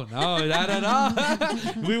you. Oh, no, not at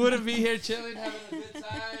all. We wouldn't be here chilling, having a good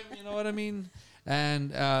time. You know what I mean?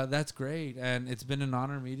 And that's great. And it's been an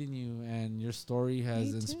honor meeting you. And your story has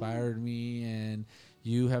Me too. inspired me. And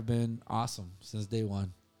you have been awesome since day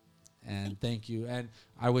one. And thank you. And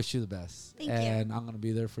I wish you the best. Thank you. And I'm going to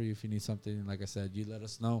be there for you if you need something. Like I said, you let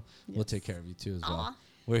us know. We'll Yes. take care of you too as well. Aw.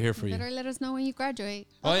 We're here for you. Better let us know when you graduate.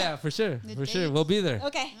 Oh, yeah, for sure. The For sure. date. We'll be there.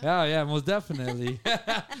 Okay. Yeah, yeah, most definitely.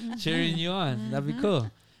 Cheering you on. That'd be cool.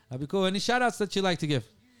 That'd be cool. Any shout outs that you like to give?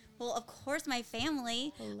 Well, of course, my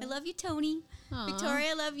family. I love you, Tony. Aw.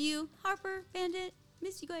 Victoria, I love you. Harper, Bandit,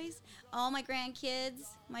 miss you guys. All my grandkids,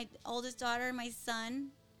 my oldest daughter, my son.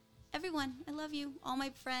 Everyone, I love you. All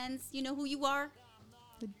my friends, you know who you are.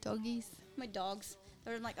 The doggies. My dogs.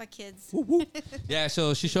 They're like our kids. Yeah,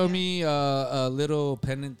 so she showed me a little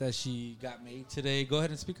pendant that she got made today. Go ahead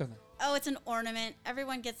and speak on that. Oh, it's an ornament.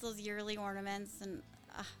 Everyone gets those yearly ornaments, and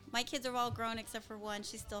my kids are all grown except for one.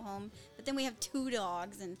 She's still home. But then we have 2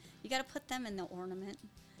 dogs, and you got to put them in the ornament.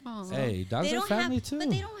 Oh. Hey, dogs They are don't family have, too. but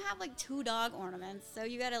they don't have like 2 dog ornaments, so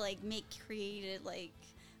you got to like make created like.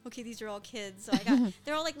 Okay, these are all kids. So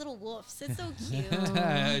they're all like little wolves. It's so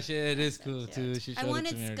cute. Shit, it is cool too. She I showed it wanted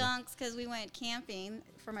to me already. skunks because we went camping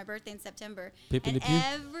for my birthday in September. Peep in And the pew?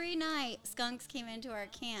 every night, skunks came into our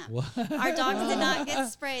camp. What? Our dogs did not get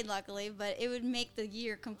sprayed, luckily, but it would make the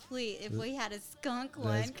year complete if we had a skunk one,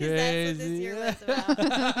 That's because that's what this crazy. year was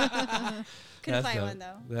about. Couldn't That's find dope. one,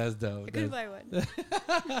 though. That's dope. I couldn't That's-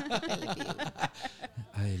 find one.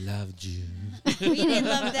 I loved you. We didn't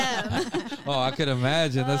love them. Oh, I could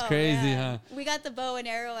imagine. That's Oh, crazy, man. huh? We got the bow and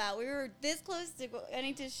arrow out. We were this close to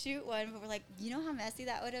getting to shoot one, but we're like, you know how messy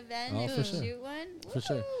that would have been Oh, if for we sure. shoot one? For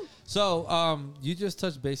sure. Woo! So, you just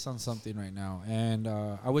touched base on something right now, and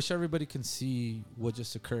I wish everybody can see what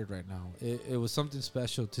just occurred right now. It was something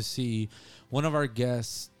special to see one of our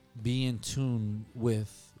guests be in tune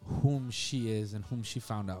with whom she is and whom she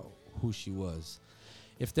found out who she was.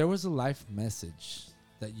 If there was a life message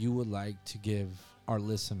that you would like to give our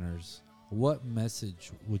listeners, what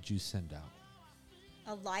message would you send out?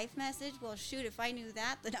 A life message? Well, shoot, if I knew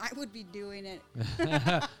that, then I would be doing it.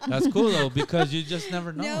 That's cool though, because you just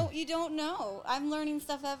never know. No, you don't know. I'm learning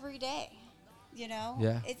stuff every day. You know?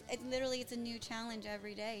 Yeah. It's literally, it's a new challenge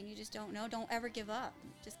every day, and you just don't know. Don't ever give up.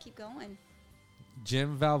 Just keep going.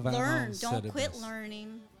 Jim Valvano Learn. said Don't it quit best.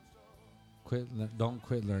 learning. Don't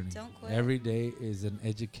quit learning. Don't quit. Every day is an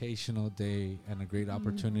educational day and a great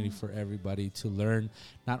opportunity for everybody to learn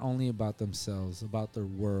not only about themselves, about their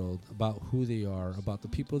world, about who they are, about the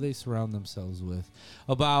people they surround themselves with,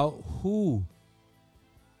 about who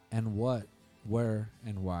and what, where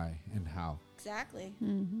and why and how. Exactly.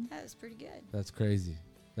 Mm-hmm. That was pretty good. That's crazy.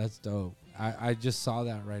 That's dope. I just saw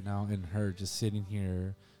that right now in her just sitting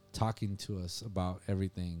here talking to us about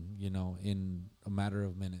everything, you know, in a matter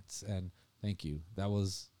of minutes. And thank you. That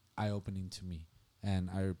was eye-opening to me. And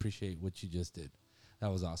I appreciate what you just did. That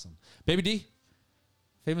was awesome. Baby D,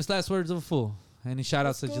 famous last words of a fool. Any shout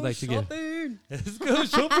outs that you'd like to give? Shopping. Let's go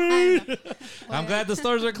shopping. I'm glad the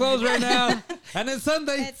stores are closed right now. And it's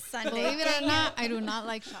Sunday. It's Sunday. Believe it or not, I do not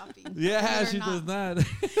like shopping. Yeah, Believe it or she not. does not.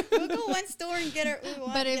 We'll go one store and get our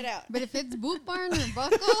get out. But if it's Boot Barn or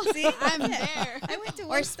Buckle, See? I'm there. I went to Or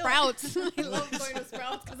one store. Sprouts. I love going to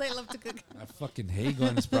Sprouts because I love to cook. I fucking hate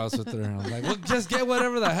going to Sprouts with her. I'm like, look, just get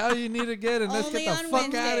whatever the hell you need to get and let's Only get the on fuck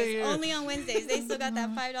Wednesdays. out of here. Only on Wednesdays. They still got that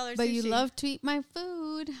 $5 But sushi. you love to eat my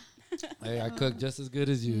food. Hey, I cook just as good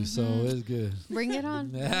as you, so it's good. Bring it on.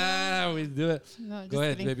 Yeah, we do it. No, just Go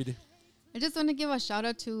ahead, kidding. baby. I just want to give a shout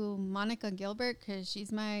out to Monica Gilbert because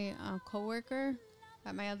she's my coworker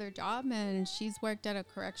at my other job, and she's worked at a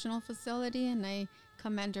correctional facility, and I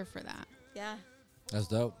commend her for that. Yeah. That's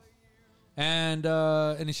dope. And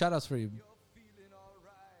any shout outs for you?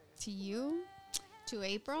 To you, to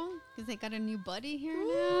April, because I got a new buddy here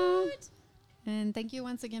now. And thank you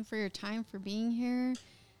once again for your time, for being here.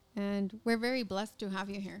 And we're very blessed to have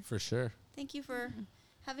you here. For sure. Thank you for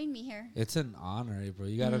having me here. It's an honor, April.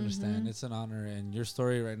 You got to understand. It's an honor. And your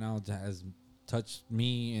story right now has touched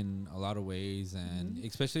me in a lot of ways, and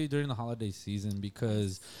especially during the holiday season,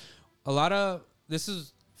 because a lot of this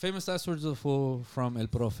is famous last words of the fool from El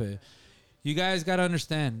Profe. You guys got to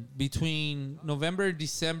understand, between November,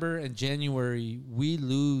 December, and January, we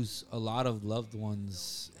lose a lot of loved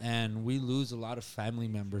ones and we lose a lot of family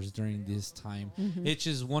members during this time. It's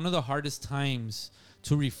just one of the hardest times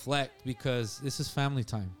to reflect because this is family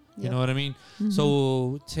time. You know what I mean?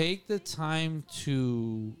 So take the time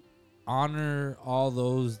to honor all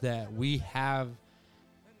those that we have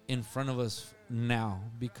in front of us now,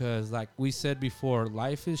 because like we said before,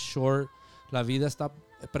 life is short. La vida está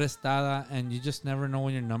prestada, and you just never know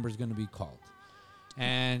when your number is going to be called.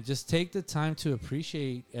 And just take the time to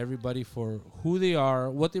appreciate everybody for who they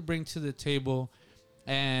are, what they bring to the table,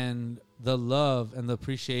 and the love and the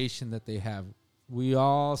appreciation that they have. We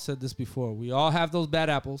all said this before. We all have those bad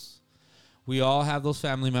apples. We all have those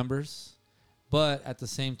family members. But at the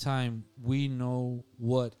same time, we know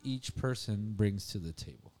what each person brings to the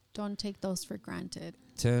table. Don't take those for granted.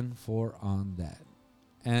 10-4 on that.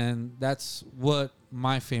 And that's what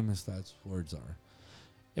my famous last words are.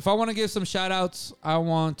 If I want to give some shout outs, I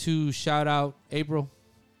want to shout out April,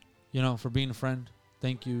 for being a friend.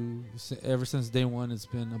 Thank you. Ever since day one, it's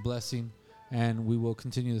been a blessing, and we will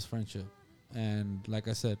continue this friendship. And like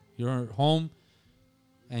I said, you're home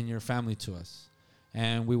and you're family to us.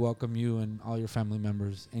 And we welcome you and all your family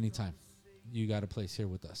members anytime. You got a place here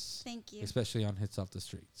with us. Thank you. Especially on Hitz Off the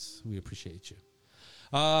Streets. We appreciate you.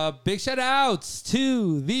 Big shout outs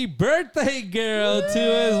to the birthday girl too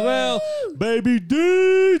as well. Baby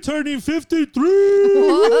D turning 53.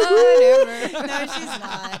 Whatever. No, she's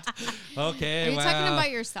not. Okay, Are you talking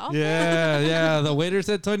about yourself? Yeah. The waiter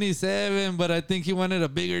said 27, but I think he wanted a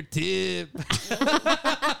bigger tip.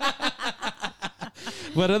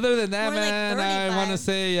 But other than that, More like man, I 35. want to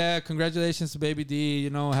say, congratulations to Baby D.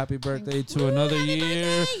 Happy birthday to another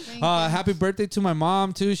year. Thank you. Happy birthday to my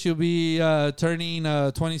mom, too. She'll be turning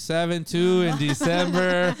 27, too, in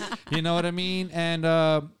December. You know what I mean?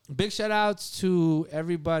 And big shout outs to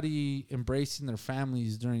everybody embracing their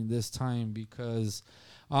families during this time, because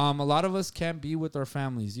a lot of us can't be with our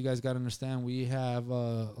families. You guys got to understand, we have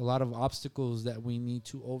a lot of obstacles that we need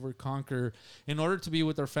to conquer in order to be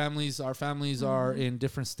with our families. Our families are in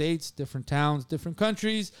different states, different towns, different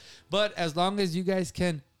countries. But as long as you guys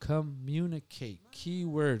can communicate,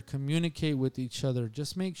 keyword, communicate with each other.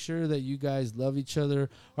 Just make sure that you guys love each other,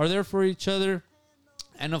 are there for each other.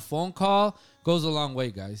 And a phone call goes a long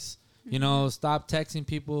way, guys. Stop texting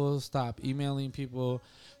people, stop emailing people.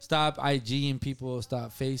 Stop IGing people. Stop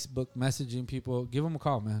Facebook messaging people. Give them a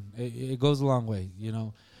call, man. It goes a long way,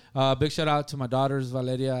 Big shout out to my daughters,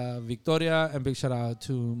 Valeria, Victoria, and big shout out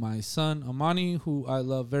to my son, Amani, who I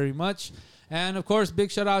love very much. And, of course,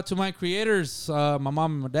 big shout out to my creators, my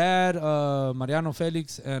mom and my dad, Mariano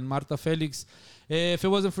Felix and Marta Felix. If it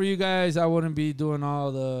wasn't for you guys, I wouldn't be doing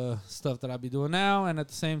all the stuff that I be doing now. And at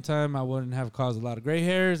the same time, I wouldn't have caused a lot of gray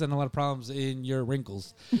hairs and a lot of problems in your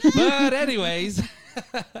wrinkles. But anyways,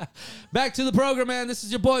 back to the program, man. This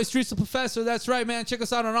is your boy, Streetz the Professor. That's right, man. Check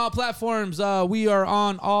us out on all platforms. We are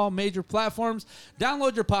on all major platforms.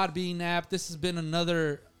 Download your Podbean app. This has been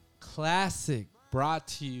another classic brought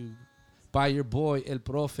to you by your boy, El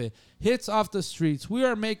Profe. Hitz Off the Streets. We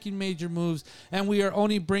are making major moves, and we are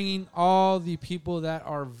only bringing all the people that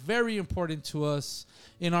are very important to us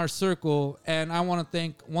in our circle. And I want to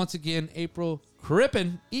thank, once again, April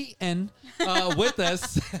Krippen, E-N, with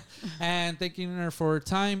us, and thanking her for her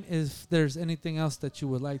time. If there's anything else that you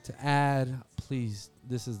would like to add, please,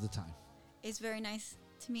 this is the time. It's very nice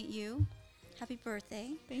to meet you. Happy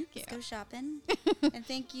birthday. Thank you. Let's go shopping. And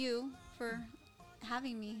thank you for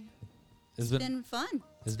having me. It's been fun.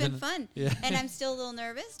 It's been fun. Yeah. And I'm still a little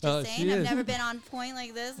nervous, Oh, just she saying. I've is. never been on point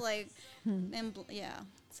like this.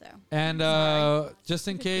 So. And just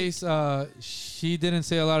in case, she didn't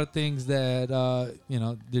say a lot of things that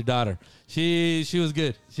your daughter. She was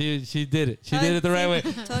good. She did it. She did it the right way.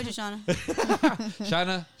 Told you, Shauna.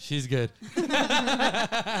 Shauna, she's good.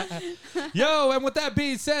 Yo, and with that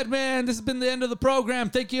being said, man, this has been the end of the program.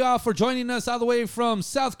 Thank you all for joining us all the way from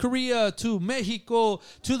South Korea to Mexico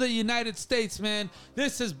to the United States, man.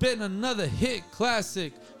 This has been another hit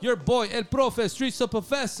classic. Your boy, El Profe, Streetz the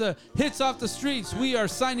Professor, Hits Off the Streets. We are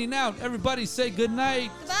signing out. Everybody say good night.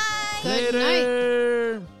 Goodbye. Good night.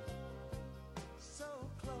 Later.